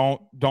win.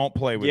 Don't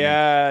play with me.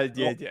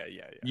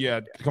 Yeah.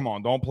 Come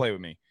on, don't play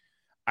with me.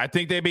 I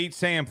think they beat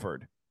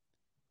Samford.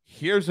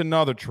 Here's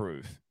another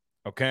truth.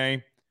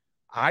 Okay.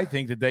 I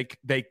think that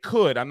they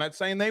could. I'm not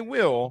saying they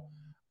will.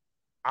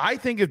 I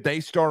think if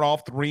they start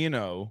off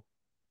 3-0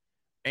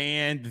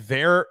 and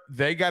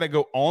they got to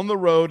go on the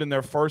road in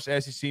their first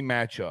SEC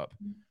matchup,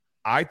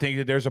 I think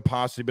that there's a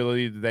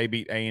possibility that they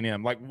beat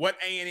A&M. Like, what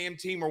A&M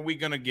team are we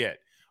going to get?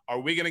 Are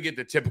we going to get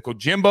the typical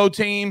Jimbo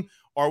team?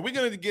 Or are we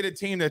going to get a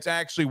team that's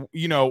actually,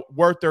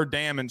 worth their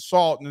damn and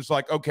salt? And it's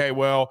like, okay,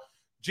 well,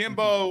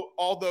 Jimbo,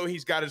 although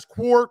he's got his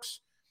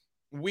quirks,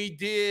 he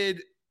did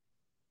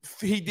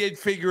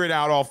figure it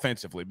out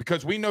offensively,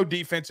 because we know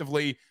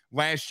defensively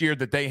last year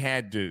that they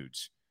had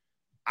dudes.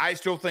 I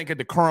still think at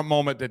the current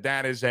moment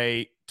that is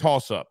a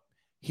toss-up.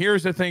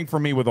 Here's the thing for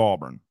me with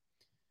Auburn.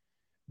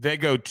 They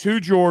go to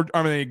Georgia.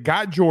 I mean, they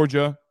got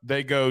Georgia.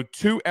 They go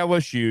to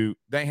LSU.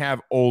 They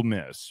have Ole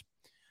Miss.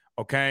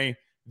 Okay?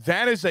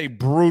 That is a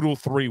brutal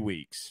 3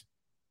 weeks.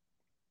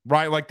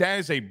 Right? Like, that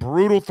is a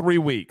brutal 3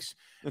 weeks.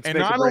 And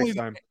not only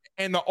time.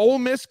 And the Ole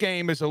Miss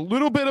game is a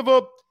little bit of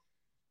a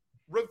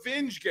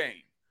revenge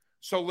game.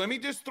 So let me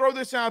just throw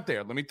this out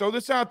there. Let me throw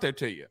this out there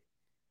to you.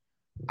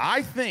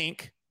 I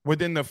think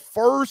within the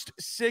first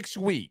 6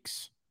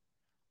 weeks,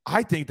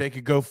 I think they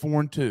could go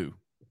 4-2.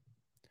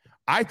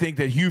 I think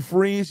that Hugh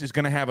Freeze is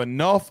going to have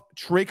enough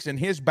tricks in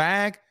his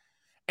bag.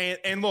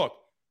 And look,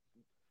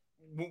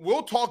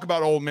 we'll talk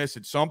about Ole Miss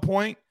at some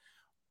point.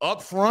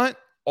 Up front,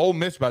 Ole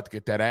Miss about to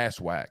get that ass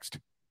waxed.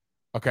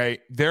 Okay,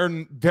 they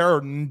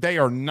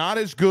are not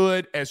as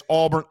good as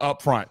Auburn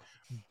up front.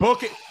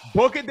 Book it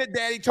that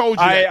Daddy told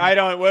you. I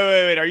don't.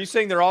 Wait. Are you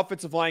saying their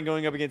offensive line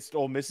going up against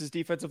Ole Miss's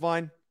defensive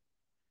line?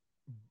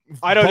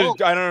 I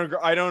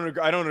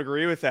don't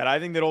agree with that. I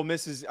think that Ole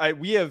Miss is.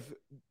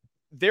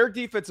 Their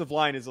defensive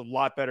line is a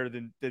lot better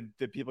than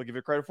people give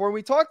it credit for. And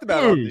we talked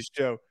about it on this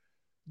show.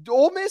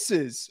 Ole Miss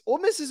has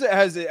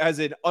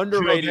an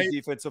underrated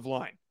defensive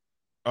line.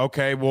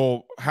 Okay,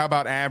 well, how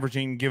about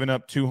averaging giving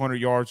up 200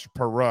 yards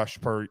per rush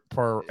per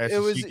SEC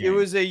game? It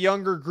was a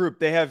younger group.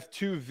 They have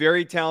two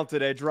very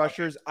talented edge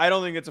rushers. Okay. I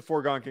don't think it's a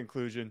foregone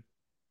conclusion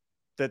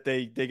that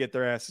they get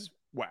their asses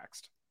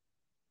waxed.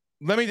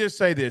 Let me just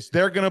say this.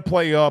 They're going to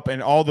play up,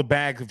 and all the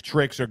bag of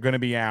tricks are going to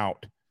be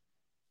out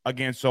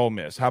against Ole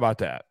Miss. How about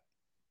that?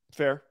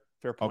 Fair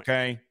point.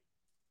 Okay.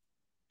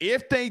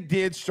 If they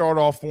did start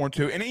off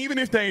 4-2, and even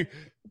if they,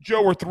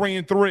 Joe, were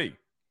 3-3,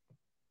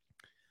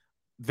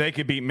 they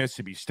could beat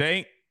Mississippi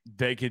State.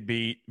 They could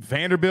beat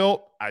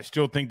Vanderbilt. I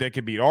still think they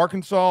could beat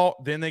Arkansas.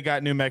 Then they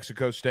got New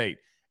Mexico State.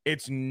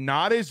 It's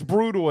not as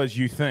brutal as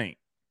you think.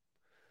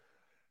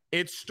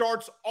 It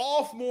starts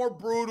off more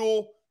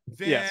brutal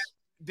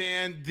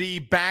than the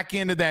back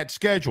end of that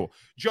schedule.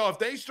 Joe, if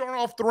they start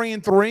off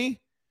 3-3,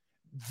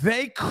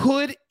 they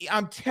could,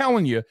 I'm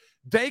telling you,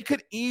 they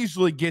could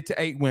easily get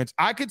to 8 wins.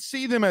 I could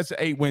see them as an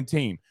 8-win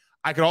team.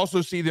 I could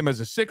also see them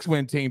as a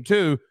 6-win team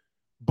too.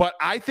 But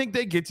I think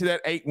they get to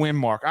that 8-win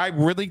mark. I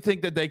really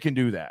think that they can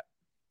do that.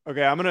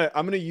 Okay, I'm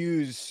gonna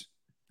use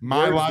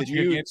my logic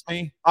against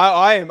me.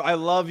 I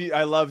love you.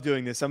 I love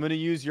doing this. I'm gonna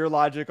use your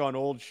logic on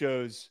old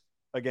shows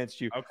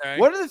against you. Okay.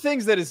 One of the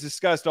things that is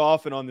discussed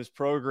often on this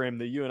program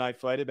that you and I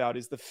fight about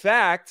is the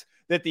fact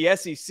that the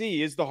SEC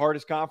is the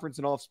hardest conference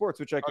in all of sports,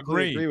 which I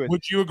completely agree with.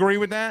 Would you agree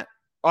with that?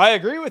 I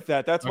agree with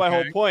that. That's my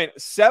whole point.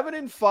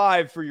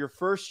 7-5 for your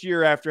first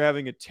year after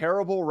having a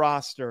terrible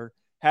roster,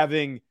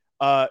 having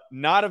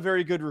not a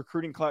very good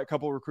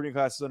couple recruiting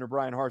classes under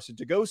Brian Harsin.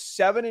 To go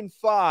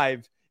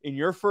 7-5 in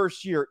your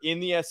first year in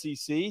the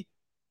SEC,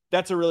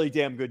 that's a really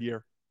damn good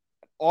year.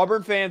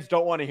 Auburn fans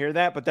don't want to hear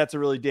that, but that's a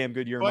really damn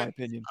good year in my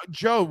opinion.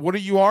 Joe, what are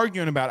you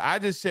arguing about? I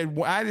just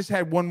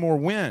had one more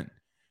win.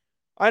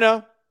 I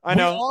know. We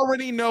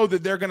already know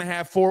that they're going to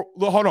have 4.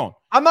 Hold on.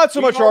 I'm not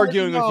so much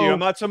arguing with you. I'm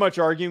not so much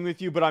arguing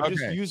with you, but I'm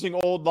just using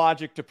old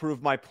logic to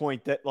prove my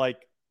point that,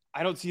 like,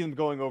 I don't see them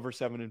going over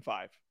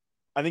 7-5.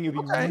 I think it'd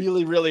be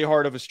really, really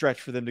hard of a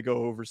stretch for them to go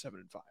over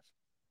 7-5.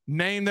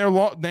 Name their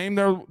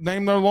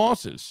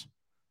losses.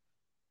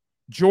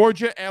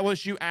 Georgia,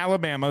 LSU,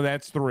 Alabama.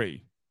 That's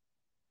 3.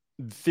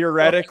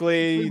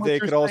 Theoretically, they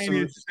could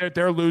also.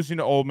 They're losing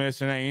to Ole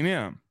Miss and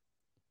A&M.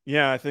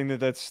 Yeah, I think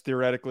that's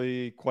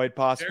theoretically quite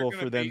possible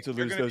for them to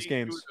lose those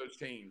games. 2 of those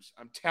teams.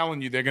 I'm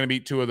telling you, they're going to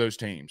beat 2 of those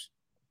teams.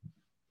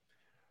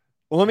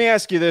 Well, let me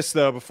ask you this,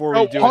 though, before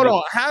we do hold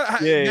on.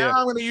 Now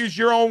I'm going to use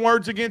your own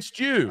words against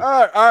you.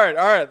 All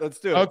right. Let's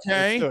do it.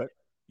 Okay. Let's do it.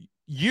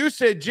 You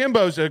said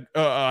Jimbo's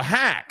a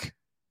hack.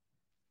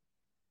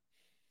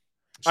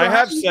 So I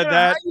have said that.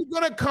 How are you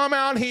going to come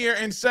out here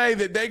and say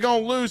that they're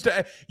going to lose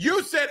to –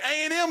 you said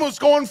A&M was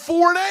going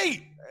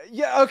 4-8.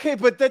 Yeah, okay,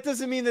 but that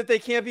doesn't mean that they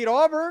can't beat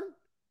Auburn.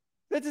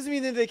 That doesn't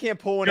mean that they can't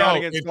pull one out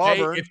against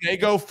Auburn. If they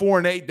go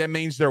 4-8, that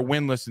means they're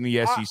winless in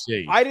the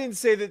SEC. I didn't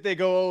say that they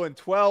go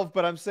 0-12,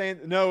 but I'm saying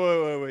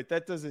wait.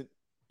 That doesn't.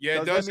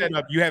 Yeah, it does add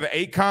up. You have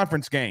 8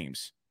 conference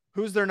games.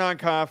 Who's their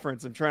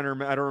non-conference? I'm trying to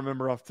remember. I don't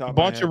remember off the top. A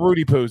bunch of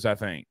Rudy Poos, I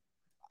think.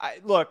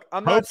 Look,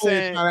 I'm Hopefully not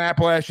saying it's not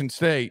Appalachian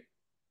State.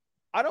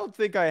 I don't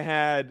think I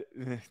had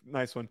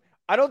nice one.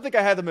 I don't think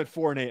I had them at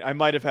 4-8. I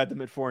might have had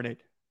them at 4-8.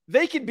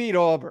 They can beat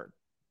Auburn.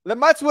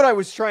 That's what I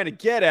was trying to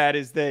get at.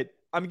 Is that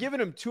I'm giving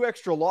them 2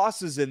 extra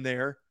losses in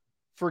there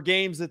for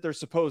games that they're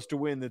supposed to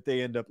win that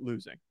they end up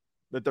losing,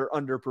 that they're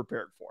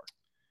underprepared for.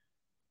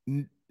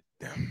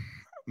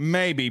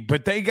 Maybe,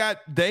 but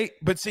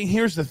but see,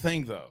 here's the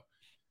thing though.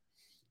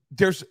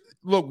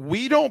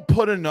 We don't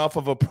put enough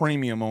of a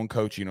premium on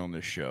coaching on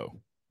this show.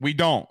 We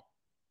don't.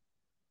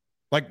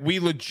 Like, we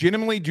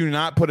legitimately do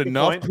not put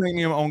enough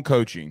premium on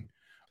coaching.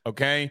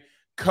 Okay?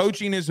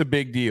 Coaching is a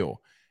big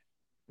deal.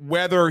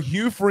 Whether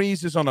Hugh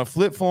Freeze is on a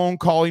flip phone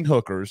calling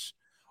hookers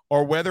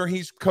or whether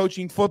he's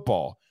coaching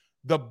football,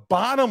 the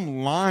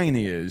bottom line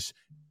is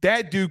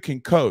that dude can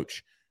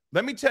coach.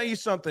 Let me tell you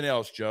something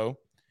else, Joe.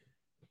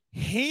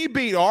 He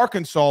beat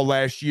Arkansas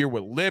last year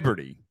with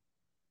Liberty.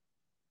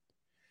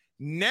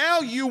 Now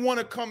you want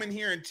to come in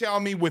here and tell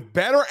me with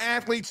better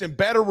athletes and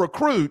better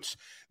recruits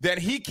that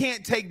he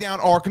can't take down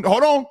Arkansas.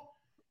 Hold on.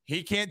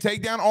 He can't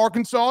take down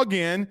Arkansas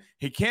again.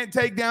 He can't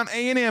take down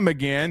A&M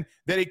again.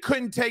 That he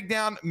couldn't take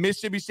down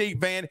Mississippi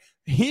State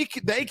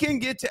they can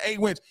get to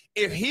 8 wins.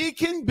 If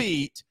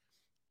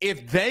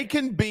they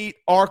can beat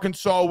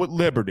Arkansas with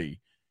Liberty,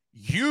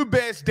 you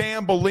best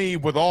damn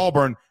believe with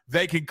Auburn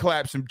they can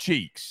clap some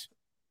cheeks.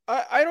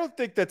 I don't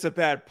think that's a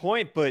bad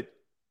point, but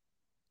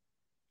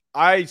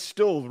I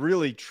still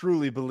really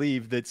truly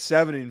believe that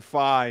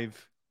 7-5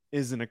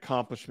 is an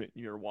accomplishment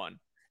in year one.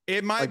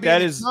 It might be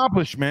an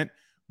accomplishment,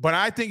 but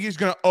I think he's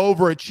going to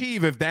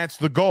overachieve if that's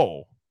the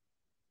goal.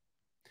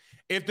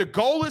 If the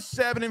goal is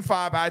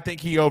 7-5, I think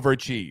he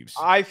overachieves.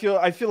 I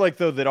feel like,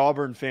 though, that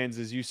Auburn fans,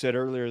 as you said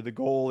earlier, the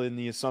goal and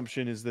the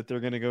assumption is that they're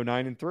going to go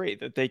 9-3,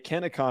 that they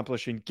can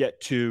accomplish and get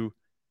to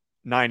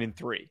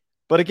 9-3.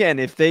 But again,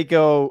 if they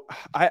go,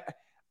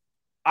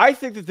 I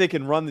think that they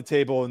can run the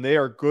table and they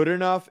are good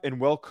enough and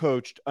well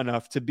coached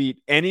enough to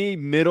beat any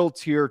middle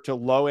tier to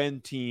low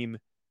end team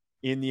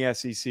in the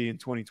SEC in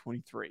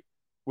 2023,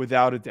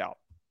 without a doubt.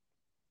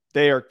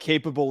 They are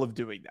capable of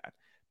doing that.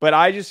 But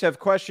I just have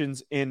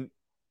questions and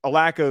a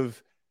lack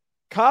of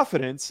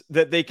confidence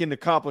that they can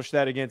accomplish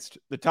that against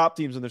the top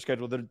teams on their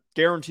schedule. They're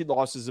guaranteed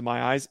losses in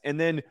my eyes. And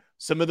then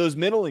some of those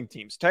middling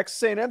teams,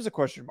 Texas A&M's a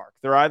question mark.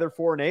 They're either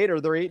 4-8 or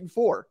they're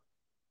 8-4.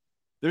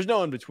 There's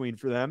no in between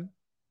for them.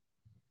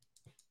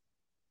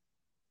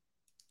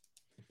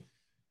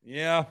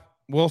 Yeah,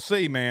 we'll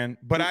see, man.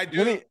 But I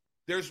do.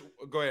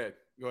 Go ahead.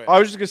 I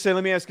was just going to say,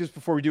 let me ask you this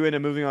before we do it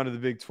and moving on to the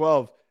Big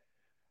 12.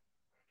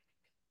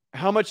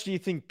 How much do you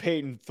think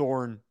Peyton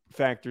Thorne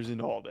factors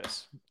into all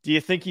this? Do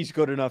you think he's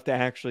good enough to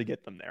actually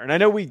get them there? And I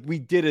know we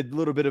did a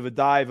little bit of a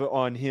dive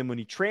on him when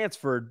he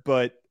transferred,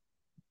 but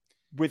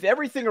with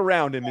everything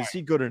around him, is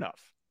he good enough?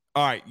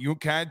 All right, you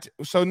can't.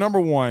 So number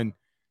one,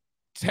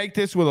 take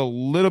this with a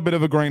little bit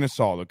of a grain of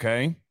salt,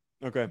 okay?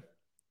 Okay.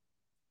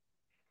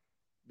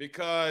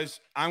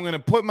 Because I'm going to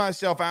put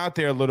myself out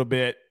there a little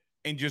bit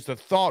in just a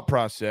thought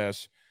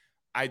process.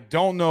 I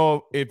don't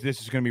know if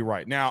this is going to be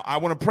right. Now, I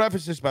want to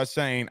preface this by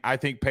saying I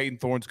think Peyton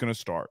Thorne's going to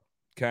start,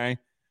 okay?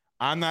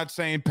 I'm not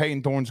saying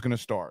Peyton Thorne's going to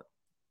start.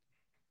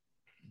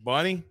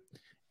 Buddy,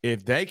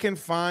 if they can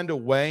find a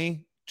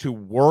way to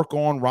work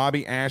on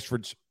Robbie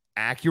Ashford's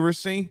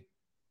accuracy,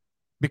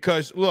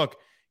 because, look,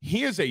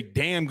 he is a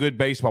damn good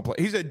baseball player.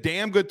 He's a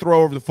damn good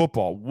thrower of the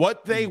football.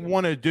 What they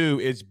want to do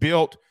is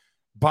built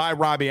by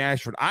Robbie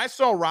Ashford. I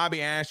saw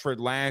Robbie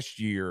Ashford last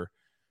year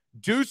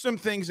do some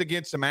things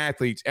against some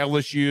athletes,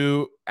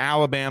 LSU,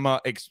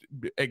 Alabama,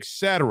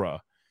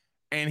 etc.,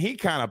 and he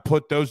kind of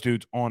put those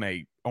dudes in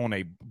a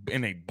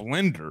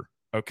blender.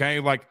 Okay,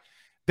 like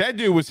that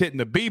dude was hitting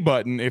the B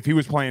button if he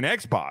was playing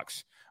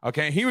Xbox.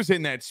 Okay, he was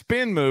hitting that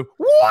spin move.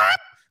 What?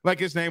 Like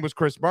his name was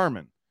Chris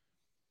Berman.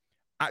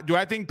 Do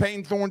I think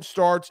Peyton Thorne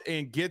starts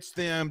and gets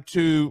them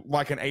to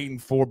like an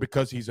 8-4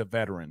 because he's a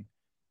veteran?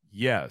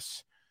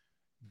 Yes.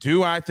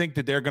 Do I think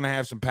that they're going to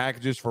have some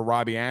packages for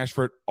Robbie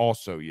Ashford?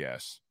 Also,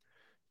 yes.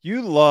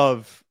 You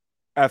love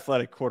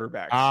athletic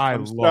quarterbacks.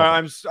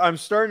 I'm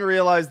starting to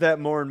realize that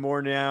more and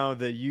more now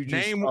that you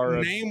just name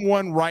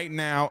one right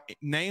now.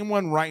 Name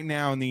one right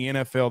now in the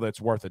NFL that's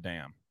worth a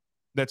damn.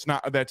 That's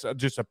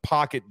just a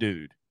pocket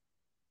dude.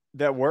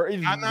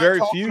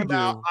 Very few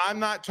do. I'm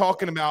not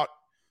talking about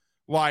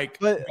like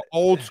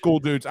old school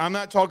dudes. I'm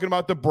not talking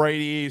about the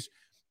Brady's,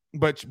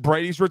 but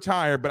Brady's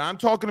retired. But I'm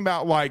talking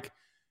about like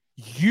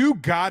you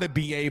got to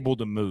be able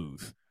to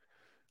move.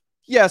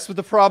 Yes, but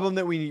the problem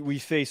that we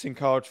face in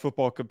college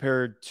football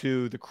compared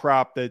to the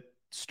crop that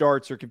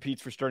starts or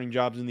competes for starting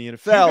jobs in the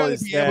NFL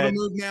is able to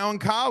move now in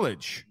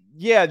college.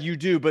 Yeah, you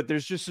do, but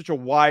there's just such a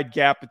wide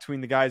gap between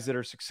the guys that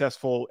are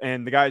successful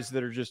and the guys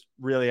that are just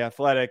really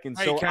athletic. And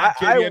so can I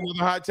give you another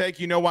hot take?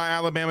 You know why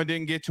Alabama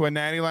didn't get to a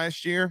natty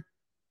last year?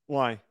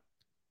 Why?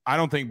 I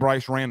don't think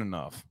Bryce ran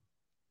enough.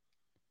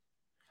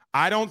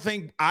 I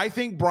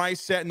think Bryce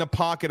sat in the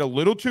pocket a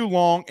little too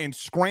long and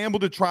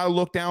scrambled to try to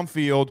look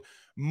downfield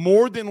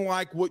more than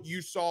like what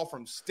you saw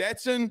from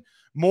Stetson,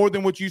 more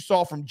than what you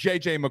saw from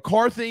J.J.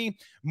 McCarthy,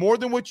 more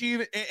than what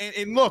you –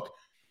 and look,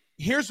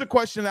 here's the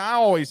question that I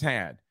always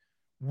had.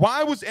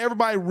 Why was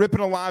everybody ripping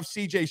alive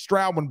C.J.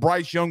 Stroud when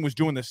Bryce Young was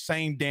doing the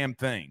same damn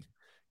thing?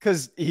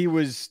 Because he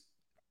was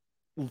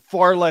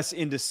far less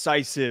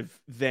indecisive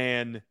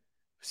than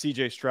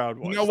C.J. Stroud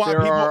was. You know why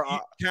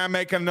can I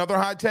make another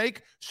hot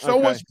take? So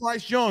was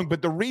Bryce Young,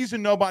 but the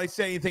reason nobody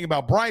said anything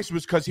about Bryce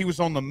was because he was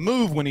on the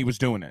move when he was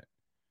doing it.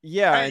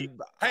 Yeah,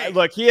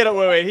 look, he had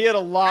a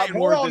lot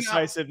more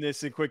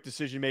decisiveness and quick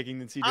decision making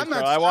than CJ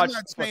Stroud. I'm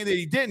not saying that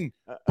he didn't,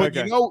 but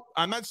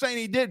I'm not saying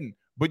he didn't.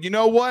 But you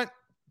know what?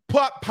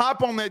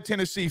 Pop on that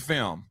Tennessee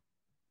film,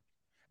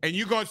 and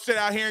you're gonna sit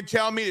out here and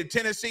tell me that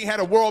Tennessee had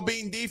a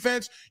world-beating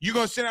defense? You're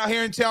gonna sit out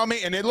here and tell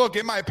me? And then look,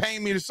 it might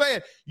pain me to say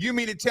it. You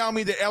mean to tell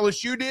me that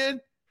LSU did?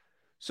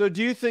 So,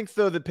 do you think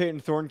though that Peyton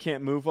Thorne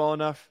can't move well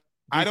enough?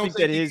 I don't think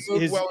that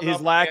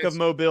his lack of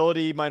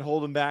mobility might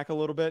hold him back a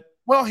little bit.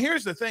 Well,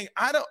 here's the thing.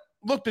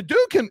 The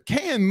dude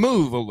can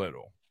move a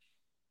little.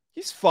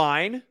 He's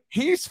fine.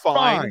 He's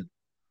fine.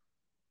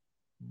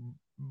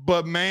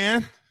 But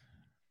man,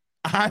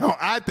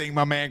 I think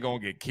my man gonna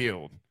get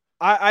killed.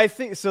 I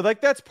think so.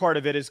 Like that's part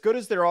of it. As good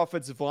as their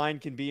offensive line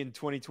can be in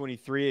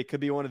 2023, it could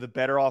be one of the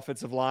better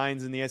offensive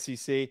lines in the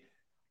SEC.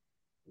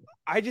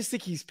 I just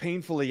think he's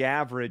painfully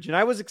average. And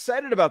I was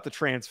excited about the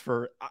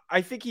transfer.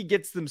 I think he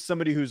gets them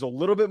somebody who's a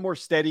little bit more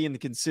steady and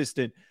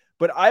consistent.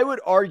 But I would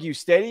argue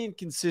steady and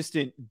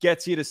consistent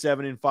gets you to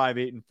 7-5,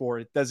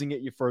 8-4. It doesn't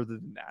get you further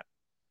than that.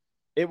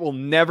 It will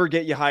never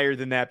get you higher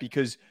than that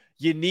because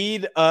you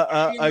need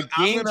a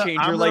game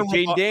changer like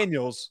Jaden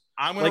Daniels,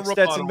 like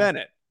Stetson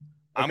Bennett.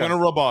 I'm going to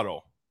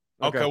rebuttal.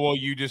 Okay, well,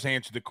 you just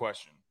answered the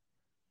question.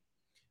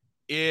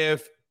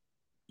 If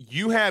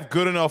you have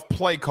good enough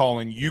play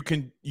calling, you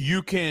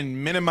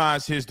can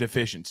minimize his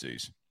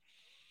deficiencies.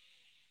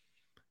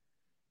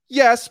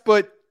 Yes,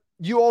 but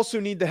you also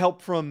need the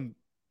help from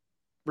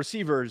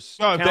receivers.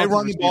 No, if they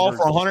run the ball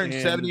for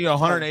 170 to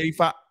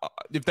 185,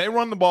 if they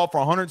run the ball for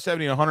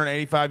 170 to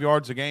 185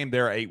 yards a game,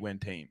 they're an 8-win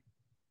team.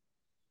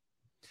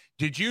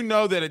 Did you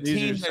know that a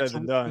team said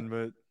and done,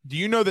 but do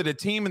you know that a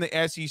team in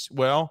the SEC?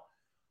 Well,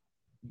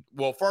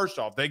 first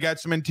off, they got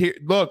some interior.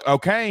 Look,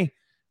 okay,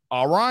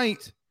 all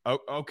right,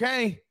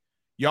 okay.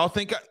 Y'all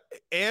think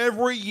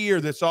every year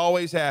this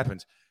always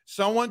happens.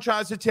 Someone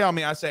tries to tell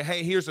me, I say,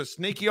 hey, here's a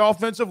sneaky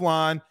offensive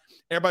line.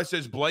 Everybody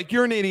says, Blake,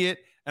 you're an idiot.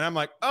 And I'm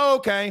like, oh,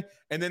 okay.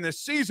 And then the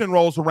season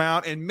rolls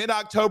around, and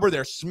mid-October,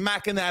 they're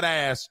smacking that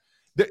ass.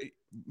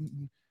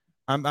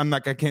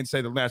 I can't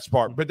say the last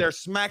part, but they're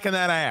smacking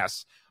that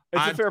ass.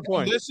 It's a fair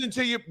point. Listen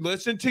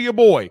to your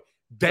boy.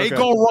 They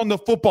gonna run the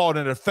football at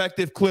an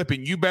effective clip,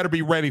 and you better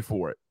be ready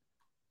for it.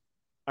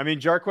 I mean,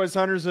 Jarquez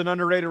Hunter's an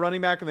underrated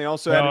running back, and they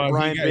also added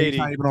Brian Beatty. He's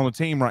not even on the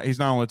team, right? He's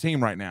not on the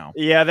team right now.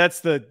 Yeah,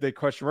 that's the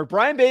question mark.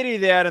 Brian Beatty,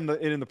 they add in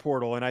the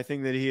portal, and I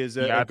think that he is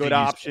a good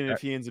option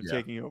if he ends up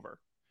taking over.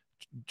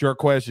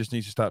 Jarquez just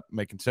needs to stop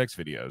making sex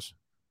videos.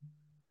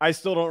 I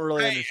still don't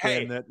really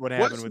understand that. What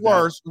happened with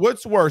that?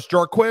 What's worse,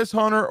 Jarquez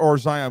Hunter or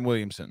Zion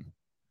Williamson?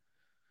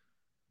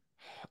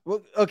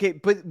 Well, okay,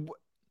 but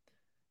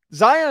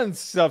Zion's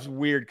stuff's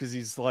weird because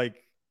he's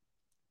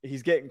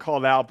getting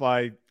called out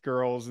by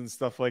girls and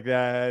stuff like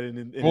that.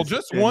 And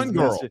just one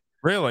girl,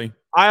 really.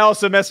 I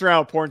also mess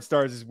around with porn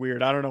stars is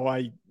weird. I don't know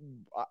why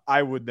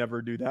I would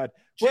never do that.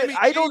 Jimmy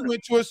G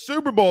went to a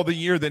Super Bowl the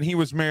year that he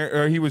was married,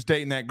 or he was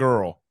dating that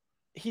girl.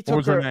 He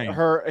took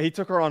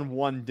her on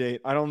one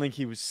date. I don't think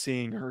he was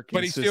seeing her.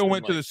 But he still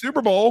went to the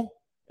Super Bowl.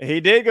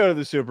 He did go to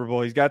the Super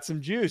Bowl. He's got some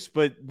juice.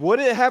 But what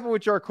did happen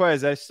with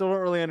Jarquez? I still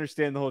don't really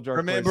understand the whole Jarquez.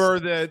 Remember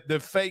the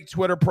fake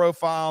Twitter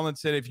profile and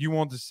said, if you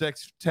want the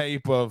sex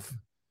tape of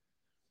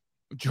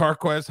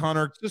Jarquez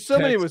Hunter. So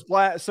someone was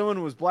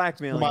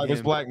blackmailing him. Somebody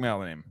was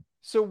blackmailing him.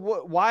 So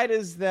why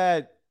does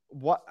that?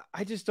 What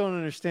I just don't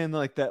understand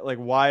like that. Like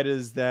why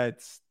is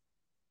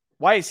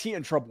he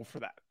in trouble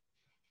for that?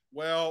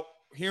 Well,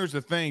 here's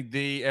the thing.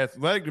 The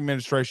athletic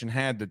administration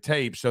had the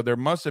tape, so there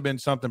must have been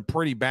something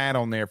pretty bad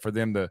on there for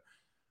them to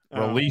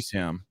release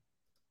him.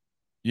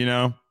 You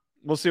know?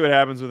 We'll see what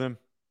happens with him.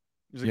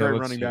 He's a great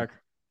running back.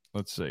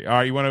 Let's see. All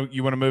right, you want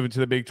to move into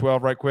the Big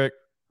 12 right quick?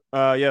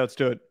 Yeah, let's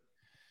do it.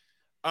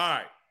 All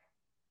right.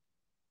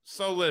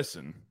 So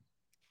listen.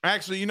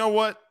 Actually, you know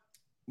what?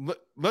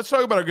 Let's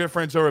talk about our good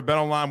friends over at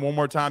BetOnline one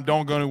more time.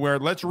 Don't go anywhere.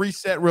 Let's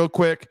reset real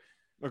quick.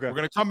 Okay. We're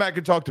going to come back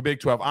and talk to Big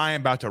 12. I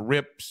am about to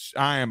rip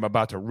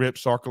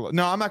Sark.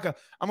 No, I'm not going to.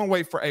 I'm going to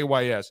wait for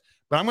AYS.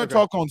 But I'm going to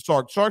talk on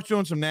Sark. Sark's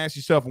doing some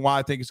nasty stuff and why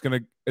I think it's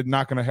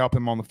not going to help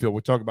him on the field.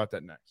 We'll talk about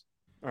that next.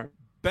 All right.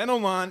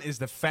 BetOnline is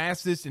the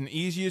fastest and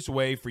easiest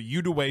way for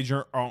you to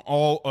wager on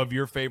all of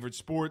your favorite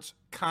sports,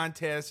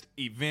 contests,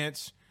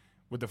 events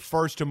with the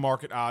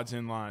first-to-market odds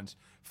and lines.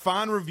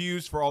 Find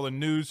reviews for all the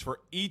news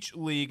for each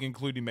league,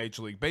 including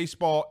Major League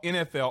Baseball,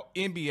 NFL,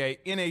 NBA,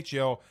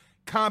 NHL,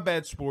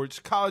 combat sports,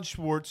 college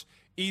sports,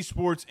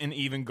 esports, and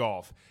even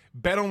golf.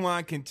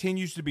 BetOnline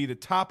continues to be the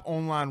top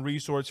online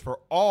resource for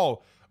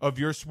all of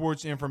your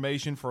sports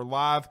information for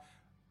live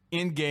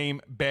in-game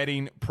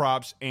betting,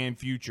 props, and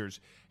futures.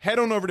 Head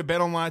on over to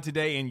BetOnline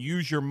today and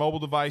use your mobile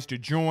device to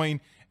join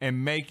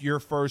and make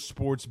your first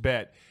sports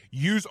bet.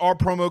 Use our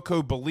promo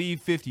code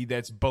BELIEVE50,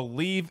 that's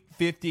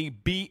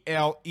BELIEVE50,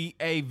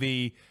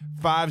 BLEAV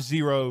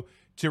 50,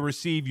 to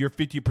receive your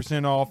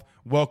 50% off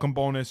welcome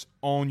bonus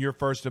on your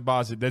first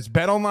deposit. That's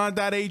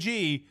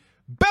betonline.ag,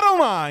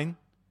 betonline.ag.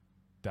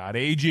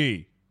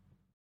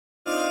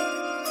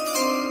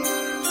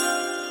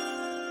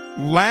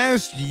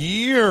 Last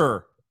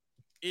year,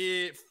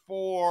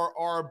 for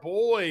our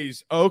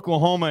boys,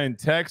 Oklahoma and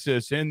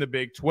Texas in the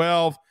Big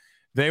 12,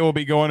 they will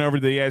be going over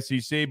to the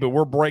SEC, but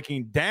we're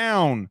breaking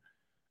down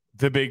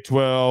the Big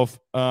 12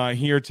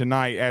 here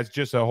tonight as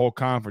just a whole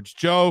conference.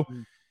 Joe,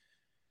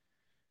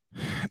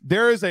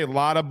 there is a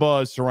lot of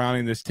buzz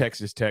surrounding this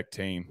Texas Tech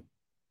team.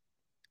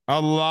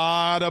 A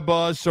lot of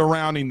buzz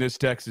surrounding this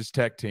Texas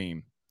Tech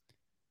team.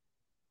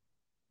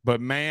 But,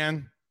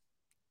 man,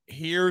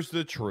 here's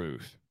the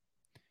truth.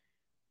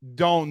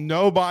 Don't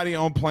nobody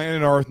on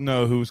planet Earth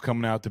know who's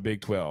coming out the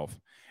Big 12.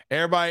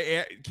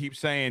 Everybody keeps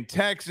saying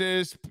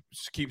Texas,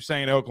 keeps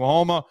saying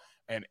Oklahoma,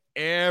 and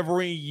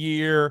every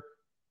year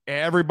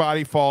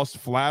everybody falls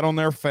flat on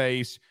their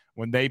face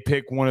when they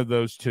pick one of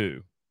those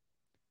two.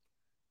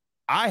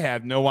 I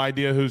have no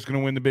idea who's going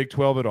to win the Big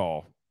 12 at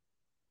all.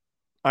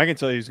 I can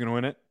tell you who's going to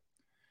win it.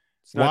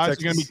 Why is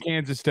it going to be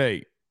Kansas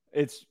State?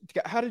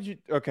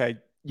 Okay.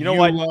 You know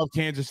what? You love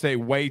Kansas State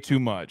way too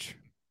much.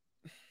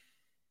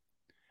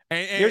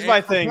 And here's my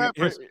thing.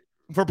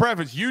 For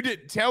preface, you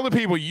did tell the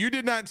people you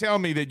did not tell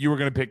me that you were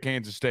going to pick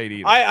Kansas State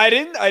either. I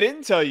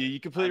didn't tell you. You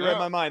completely read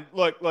my mind.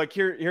 Look,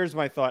 here's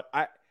my thought.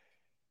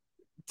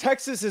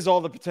 Texas has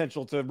all the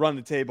potential to run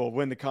the table,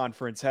 win the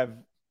conference, have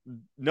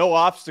no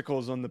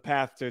obstacles on the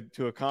path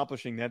to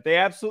accomplishing that. They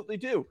absolutely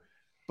do.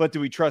 But do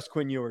we trust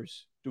Quinn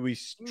Ewers? Do we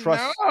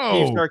trust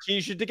Steve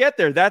Sarkisian to get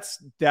there?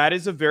 That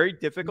is a very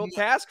difficult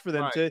task for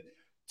them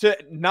to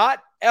not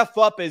F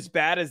up as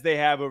bad as they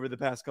have over the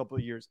past couple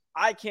of years.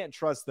 I can't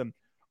trust them.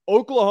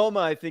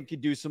 Oklahoma, I think,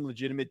 could do some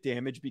legitimate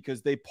damage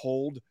because they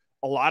pulled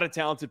a lot of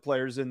talented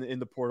players in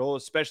the portal,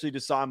 especially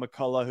Deshaun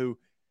McCullough, who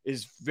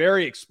is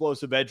very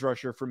explosive edge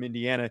rusher from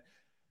Indiana.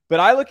 But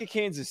I look at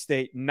Kansas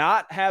State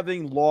not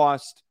having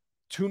lost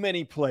too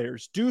many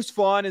players. Deuce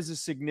Vaughn is a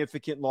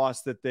significant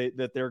loss that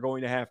they're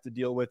going to have to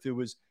deal with, who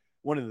was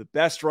one of the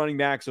best running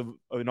backs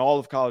in all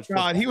of college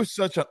football. God, he was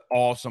such an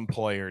awesome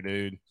player,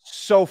 dude.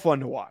 So fun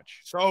to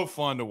watch. So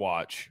fun to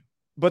watch.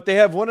 But they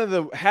have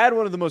had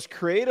one of the most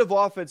creative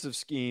offensive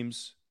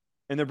schemes,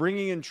 and they're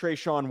bringing in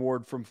Trayshawn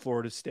Ward from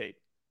Florida State,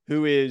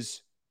 who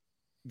is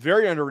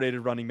very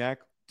underrated running back,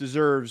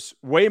 deserves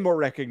way more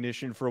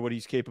recognition for what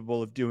he's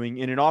capable of doing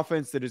in an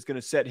offense that is going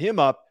to set him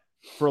up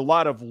for a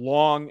lot of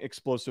long,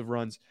 explosive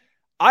runs.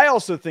 I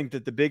also think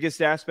that the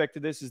biggest aspect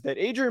of this is that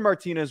Adrian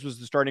Martinez was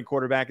the starting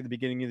quarterback at the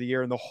beginning of the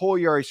year, and the whole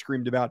year I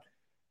screamed about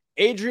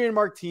Adrian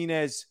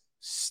Martinez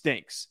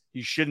stinks.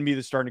 He shouldn't be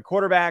the starting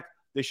quarterback.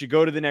 They should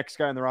go to the next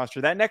guy on the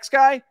roster. That next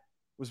guy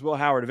was Will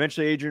Howard.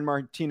 Eventually, Adrian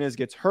Martinez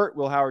gets hurt.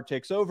 Will Howard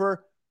takes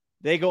over.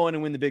 They go in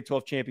and win the Big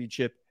 12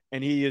 championship,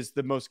 and he is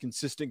the most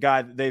consistent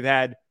guy that they've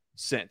had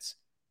since.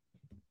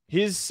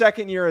 His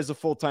second year as a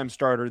full-time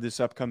starter this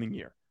upcoming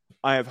year.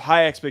 I have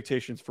high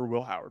expectations for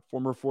Will Howard,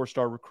 former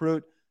 4-star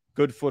recruit,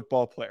 good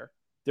football player.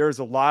 There is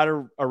a lot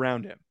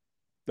around him.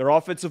 Their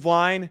offensive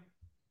line,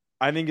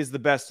 I think, is the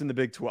best in the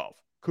Big 12.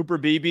 Cooper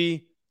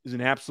Beebe is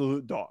an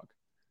absolute dog.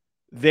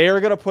 They're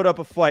going to put up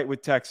a fight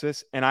with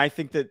Texas, and I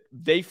think that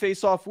they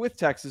face off with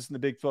Texas in the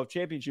Big 12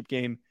 championship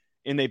game,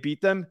 and they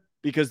beat them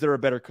because they're a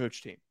better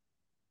coach team.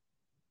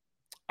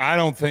 I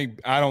don't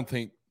think.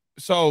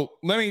 So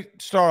let me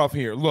start off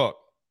here. Look,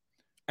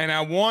 and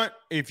I want,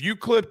 if you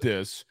clip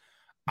this,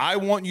 I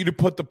want you to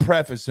put the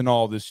preface in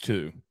all this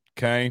too.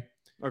 Okay.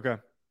 Okay.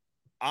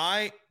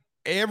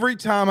 Every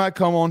time I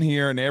come on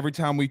here and every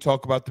time we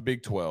talk about the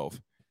Big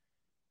 12,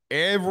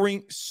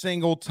 every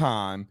single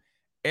time,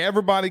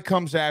 everybody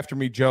comes after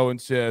me, Joe, and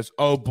says,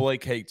 oh,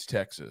 Blake hates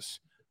Texas.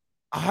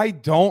 I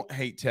don't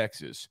hate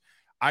Texas.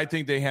 I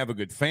think they have a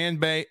good fan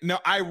base. No,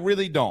 I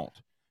really don't.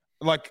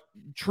 Like,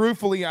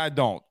 truthfully, I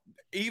don't.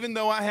 Even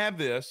though I have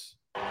this.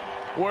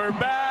 We're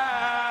back.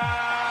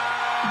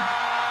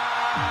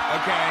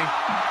 Okay.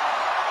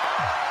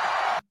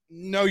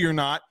 No, you're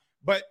not.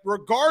 But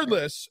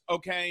regardless,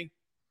 okay,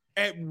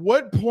 at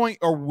what point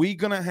are we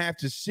going to have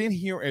to sit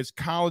here as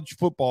college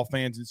football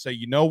fans and say,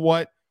 you know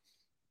what?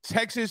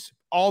 Texas,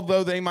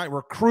 although they might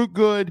recruit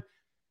good,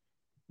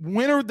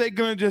 when are they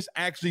going to just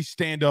actually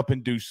stand up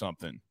and do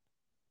something?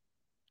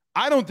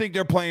 I don't think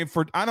they're playing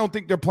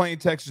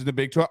Texas in the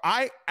Big 12.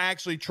 I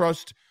actually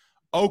trust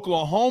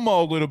Oklahoma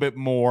a little bit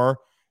more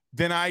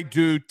than I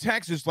do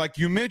Texas, like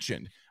you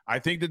mentioned. I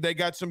think that they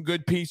got some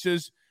good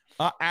pieces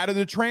out of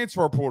the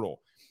transfer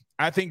portal.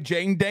 I think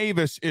Jaden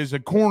Davis is a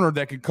corner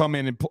that could come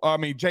in and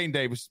Jaden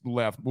Davis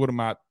left. What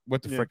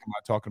the frick am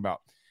I talking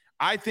about?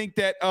 I think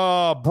that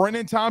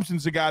Brennan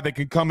Thompson's a guy that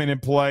can come in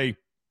and play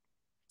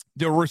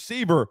the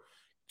receiver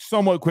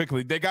somewhat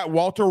quickly. They got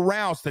Walter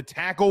Rouse, the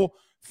tackle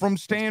from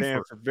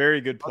Stanford. Very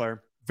good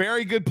player.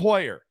 Very good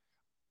player.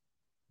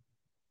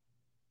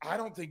 I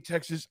don't think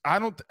Texas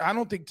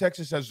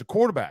has the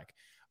quarterback.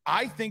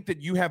 I think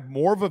that you have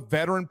more of a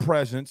veteran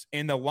presence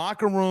in the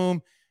locker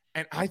room,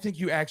 and I think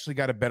you actually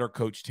got a better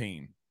coach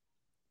team.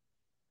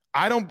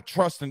 I don't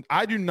trust him.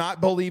 I do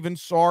not believe in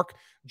Sark.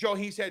 Joe,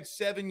 he's had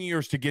 7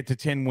 years to get to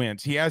 10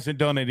 wins. He hasn't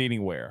done it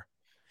anywhere.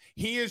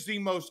 He is the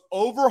most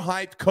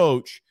overhyped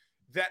coach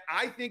that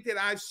I think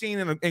that I've seen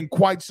in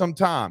quite some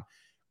time.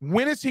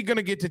 When is he going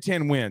to get to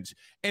 10 wins?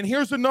 And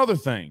here's another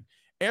thing.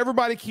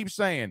 Everybody keeps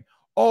saying,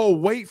 oh,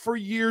 wait for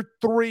year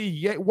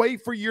 3.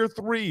 Wait for year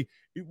 3.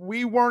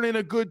 We weren't in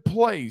a good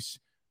place.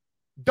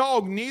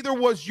 Dog, neither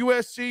was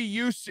USC,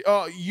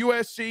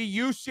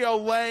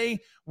 UCLA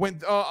when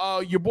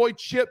your boy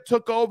Chip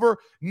took over.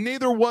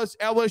 Neither was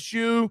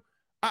LSU.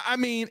 I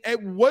mean,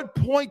 at what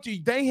point do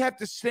they have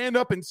to stand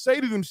up and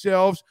say to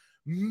themselves,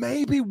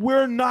 maybe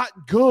we're not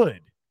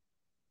good?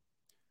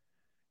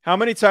 How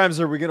many times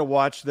are we going to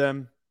watch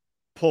them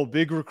pull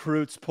big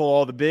recruits, pull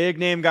all the big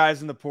name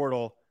guys in the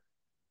portal,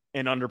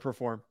 and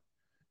underperform?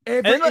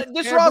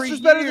 This roster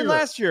is better than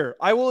last year.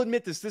 I will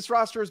admit this. This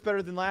roster is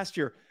better than last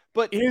year.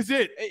 But is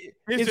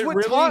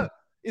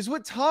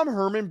what Tom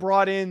Herman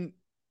brought in?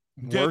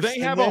 Do they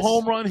have a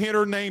home run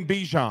hitter named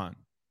Bijan?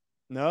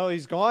 No,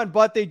 he's gone.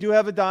 But they do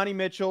have a Donnie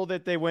Mitchell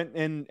that they went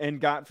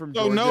and got from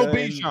Georgia. So no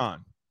Bijan.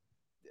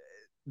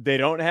 They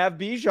don't have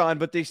Bijan,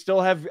 but they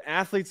still have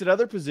athletes at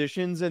other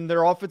positions, and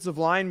their offensive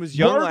line was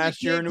young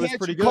last year, and it was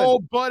pretty good.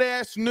 Cold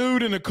butt-ass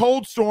nude in a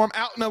cold storm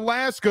out in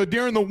Alaska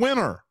during the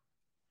winter.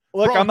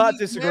 Look, bro, I'm not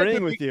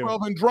disagreeing with you.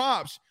 And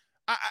drops.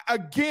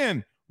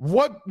 Again,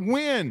 what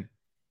win?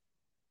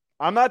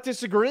 I'm not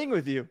disagreeing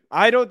with you.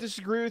 I don't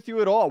disagree with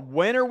you at all.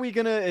 When are we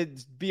going to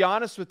be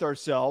honest with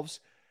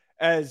ourselves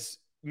as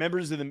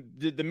members of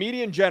the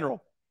media in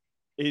general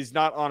is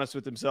not honest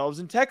with themselves,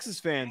 and Texas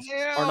fans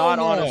are not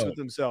honest with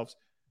themselves.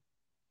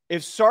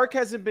 If Sark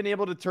hasn't been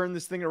able to turn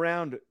this thing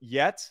around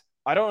yet,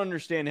 I don't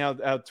understand how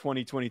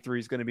 2023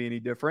 is going to be any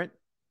different.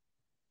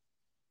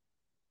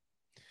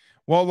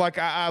 Well, like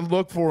I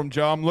look for him,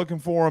 Joe. I'm looking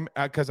for him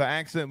because I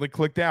accidentally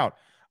clicked out.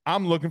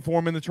 I'm looking for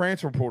them in the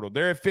transfer portal.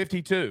 They're at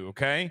 52,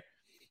 okay?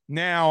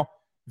 Now,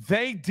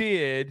 they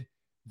did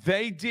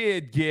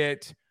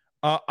get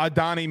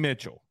Adonai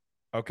Mitchell,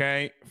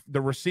 okay?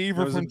 The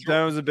receiver from Georgia.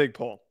 That was a big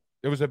pull.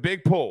 It was a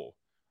big pull,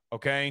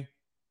 okay?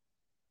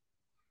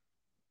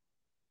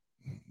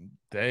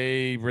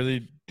 They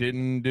really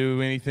didn't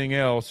do anything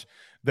else.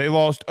 They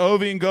lost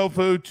Ovi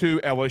Ngofu to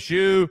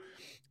LSU.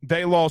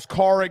 They lost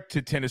Carrick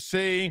to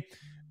Tennessee.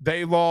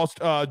 They lost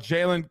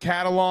Jalen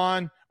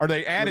Catalon, or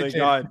they added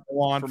Jalen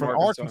Catalon from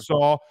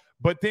Arkansas.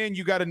 But then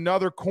you got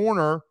another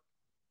corner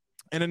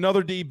and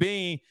another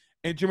DB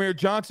and Jameer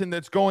Johnson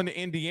that's going to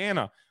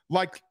Indiana.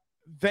 Like,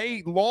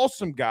 they lost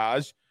some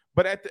guys,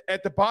 but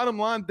at the bottom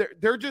line,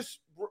 they're just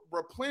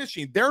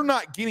replenishing. They're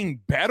not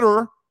getting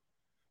better.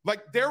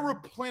 Like, they're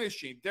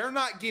replenishing. They're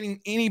not getting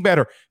any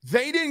better.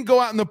 They didn't go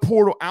out in the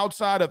portal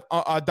outside of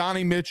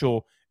Adonai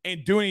Mitchell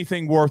and do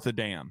anything worth a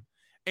damn.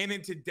 And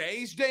in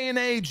today's day and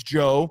age,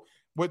 Joe,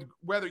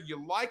 whether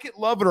you like it,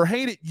 love it, or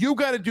hate it, you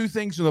got to do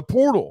things in the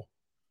portal.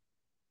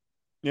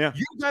 Yeah.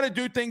 You got to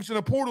do things in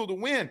the portal to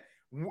win.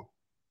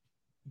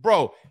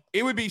 Bro,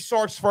 it would be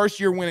Sark's first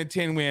year winning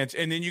 10 wins,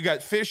 and then you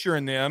got Fisher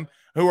and them,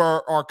 who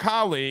are our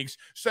colleagues,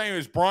 saying,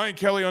 is Brian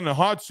Kelly on the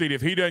hot seat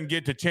if he doesn't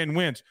get to 10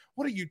 wins?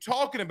 What are you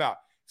talking about?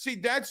 See,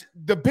 that's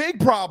the big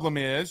problem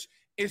is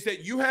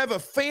that you have a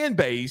fan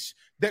base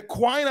that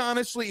quite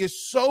honestly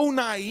is so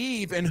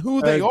naive in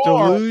who they are.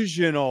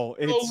 Delusional.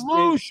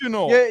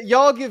 Yeah,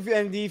 y'all give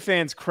ND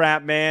fans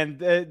crap, man.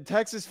 The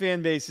Texas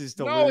fan base is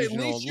delusional.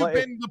 No, at least you've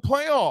been in the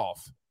playoff.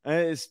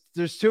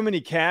 There's too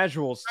many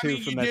casuals too.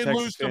 From that Texas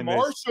lose to fan base.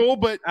 Marshall,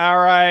 but all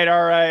right.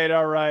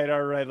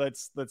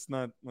 Let's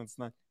not.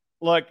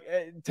 Look,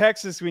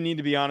 Texas. We need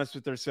to be honest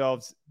with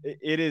ourselves.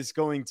 It is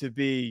going to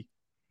be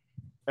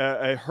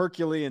a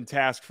Herculean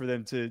task for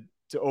them to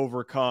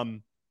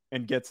overcome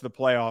and get to the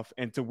playoff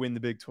and to win the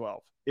Big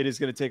 12. It is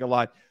going to take a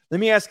lot. Let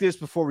me ask you this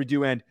before we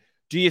do end.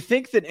 Do you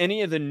think that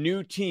any of the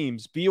new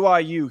teams,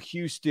 BYU,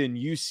 Houston,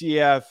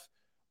 UCF,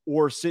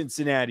 or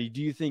Cincinnati,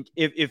 do you think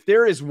if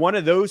there is one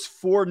of those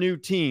four new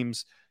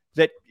teams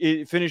that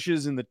it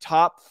finishes in the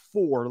top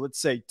four,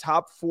 let's say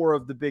top four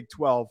of the Big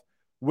 12,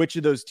 which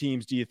of those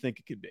teams do you think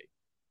it could be?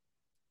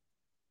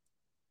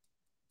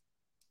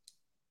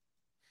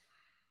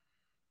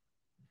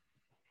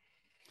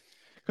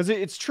 Because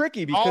it's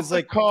tricky because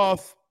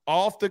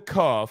off the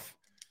cuff,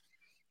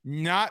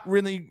 not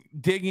really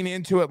digging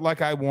into it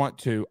like I want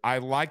to. I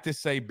like to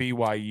say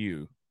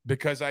BYU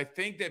because I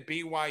think that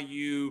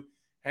BYU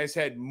has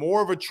had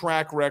more of a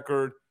track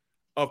record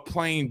of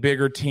playing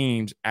bigger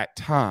teams at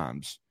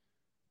times.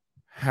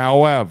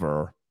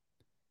 However,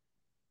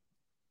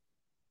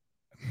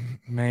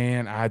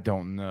 man, I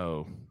don't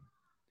know.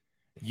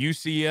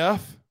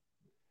 UCF?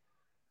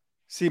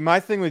 See, my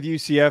thing with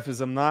UCF is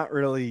I'm not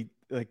really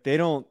like they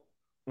don't.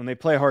 When they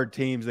play hard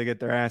teams, they get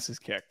their asses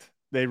kicked.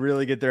 They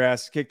really get their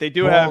asses kicked. They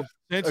do have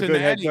a good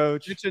head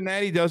coach.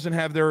 Cincinnati doesn't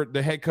have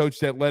the head coach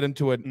that led them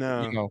to it.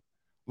 No,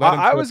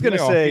 I was going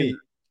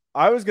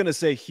to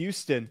say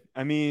Houston.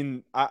 I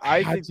mean,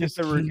 I think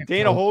that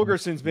Dana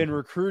Holgerson's been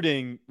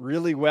recruiting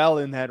really well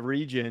in that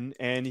region,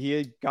 and he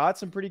had got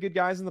some pretty good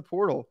guys in the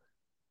portal.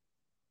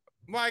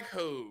 Like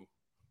who?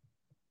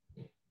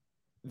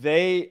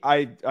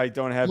 I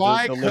don't have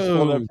like the list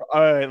pulled up.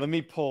 All right, let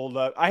me pull it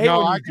up. I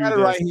got it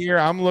right here.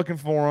 I'm looking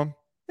for them.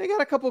 They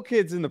got a couple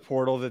kids in the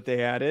portal that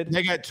they added.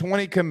 They got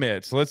 20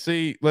 commits. Let's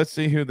see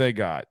who they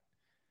got.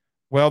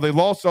 Well, they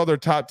lost all their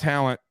top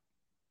talent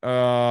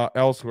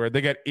elsewhere.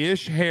 They got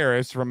Ish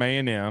Harris from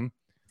A&M.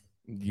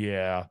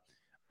 Yeah.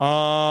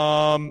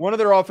 One of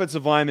their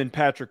offensive linemen,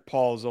 Patrick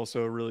Paul, is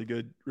also a really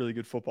good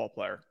football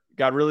player.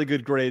 Got really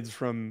good grades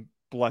from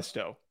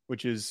Blesto,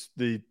 which is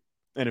the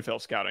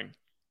NFL scouting.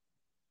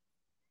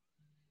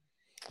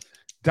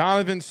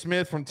 Donovan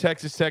Smith from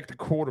Texas Tech, the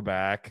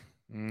quarterback.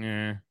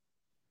 Yeah.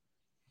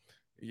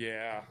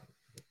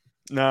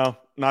 No,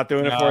 not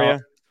doing it for you.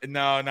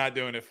 No, not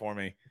doing it for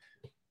me.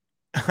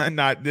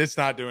 not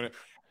doing it.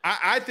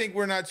 I think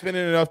we're not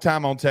spending enough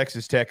time on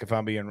Texas Tech, if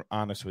I'm being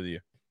honest with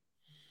you.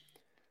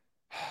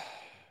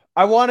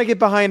 I want to get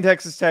behind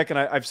Texas Tech, and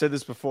I've said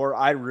this before.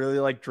 I really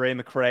like Dre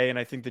McCray, and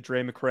I think that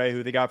Dre McCray,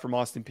 who they got from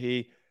Austin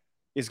Peay,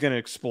 is going to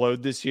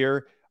explode this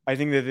year. I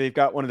think that they've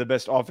got one of the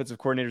best offensive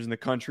coordinators in the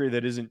country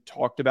that isn't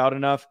talked about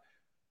enough.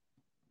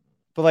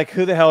 But like,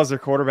 who the hell is their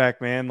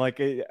quarterback, man? Like,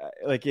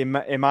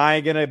 am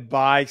I gonna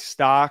buy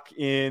stock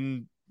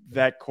in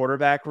that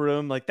quarterback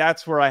room? Like,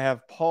 that's where I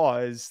have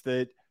pause.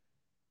 That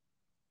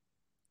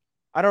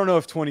I don't know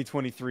if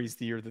 2023 is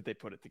the year that they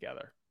put it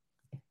together.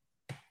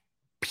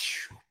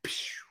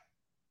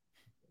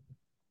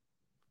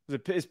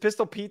 Is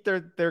Pistol Pete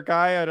their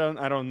guy? I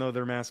don't know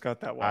their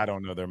mascot that well. I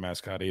don't know their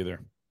mascot either.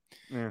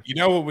 Yeah. You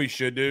know what we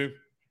should do?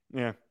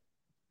 Yeah.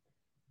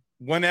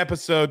 One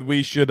episode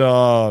we should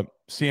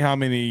see how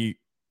many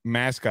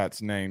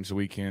mascots names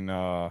we can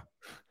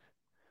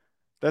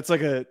That's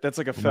like a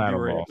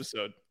February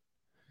episode.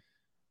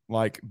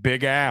 Like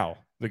Big Al,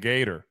 the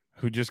Gator,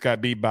 who just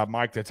got beat by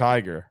Mike the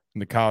Tiger in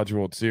the College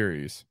World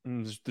Series.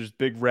 And there's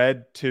Big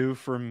Red too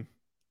from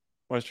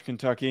Western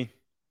Kentucky.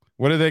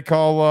 What do they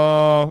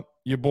call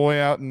your boy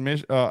out in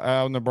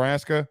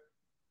Nebraska?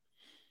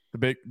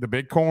 The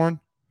big corn.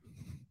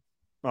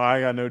 Oh,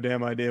 I got no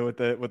damn idea what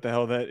the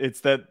hell that.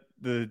 It's that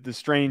the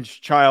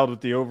strange child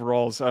with the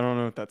overalls. I don't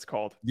know what that's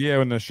called.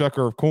 Yeah, and the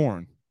shucker of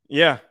corn.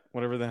 Yeah,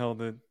 whatever the hell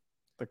the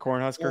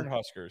Cornhusker.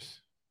 Cornhuskers.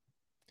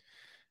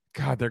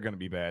 God, they're going to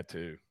be bad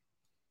too.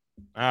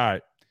 All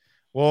right.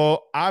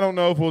 Well, I don't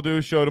know if we'll do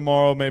a show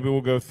tomorrow. Maybe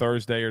we'll go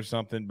Thursday or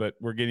something, but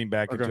we're getting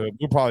back into it.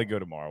 We'll probably go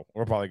tomorrow.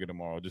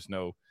 Just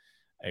no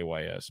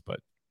AYS, but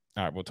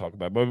all right, we'll talk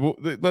about it. But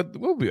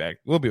we'll be back.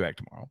 We'll be back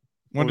tomorrow.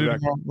 Want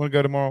to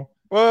go tomorrow?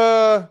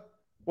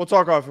 We'll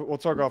talk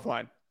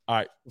offline. All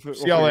right.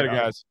 See y'all later,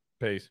 guys.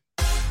 Peace.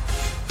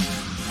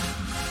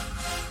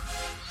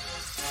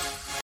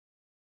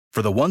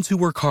 For the ones who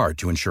work hard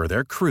to ensure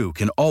their crew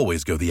can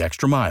always go the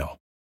extra mile,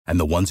 and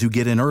the ones who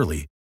get in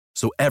early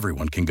so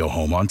everyone can go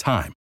home on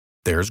time,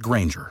 there's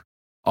Grainger,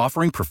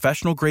 offering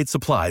professional-grade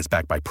supplies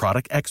backed by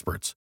product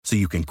experts so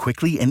you can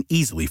quickly and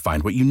easily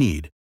find what you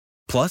need.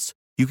 Plus,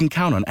 you can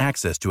count on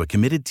access to a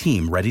committed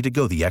team ready to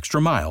go the extra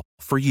mile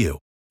for you.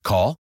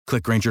 Call,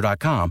 click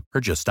Grainger.com,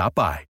 or just stop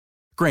by.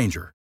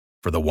 Grainger,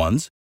 for the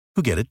ones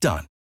who get it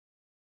done.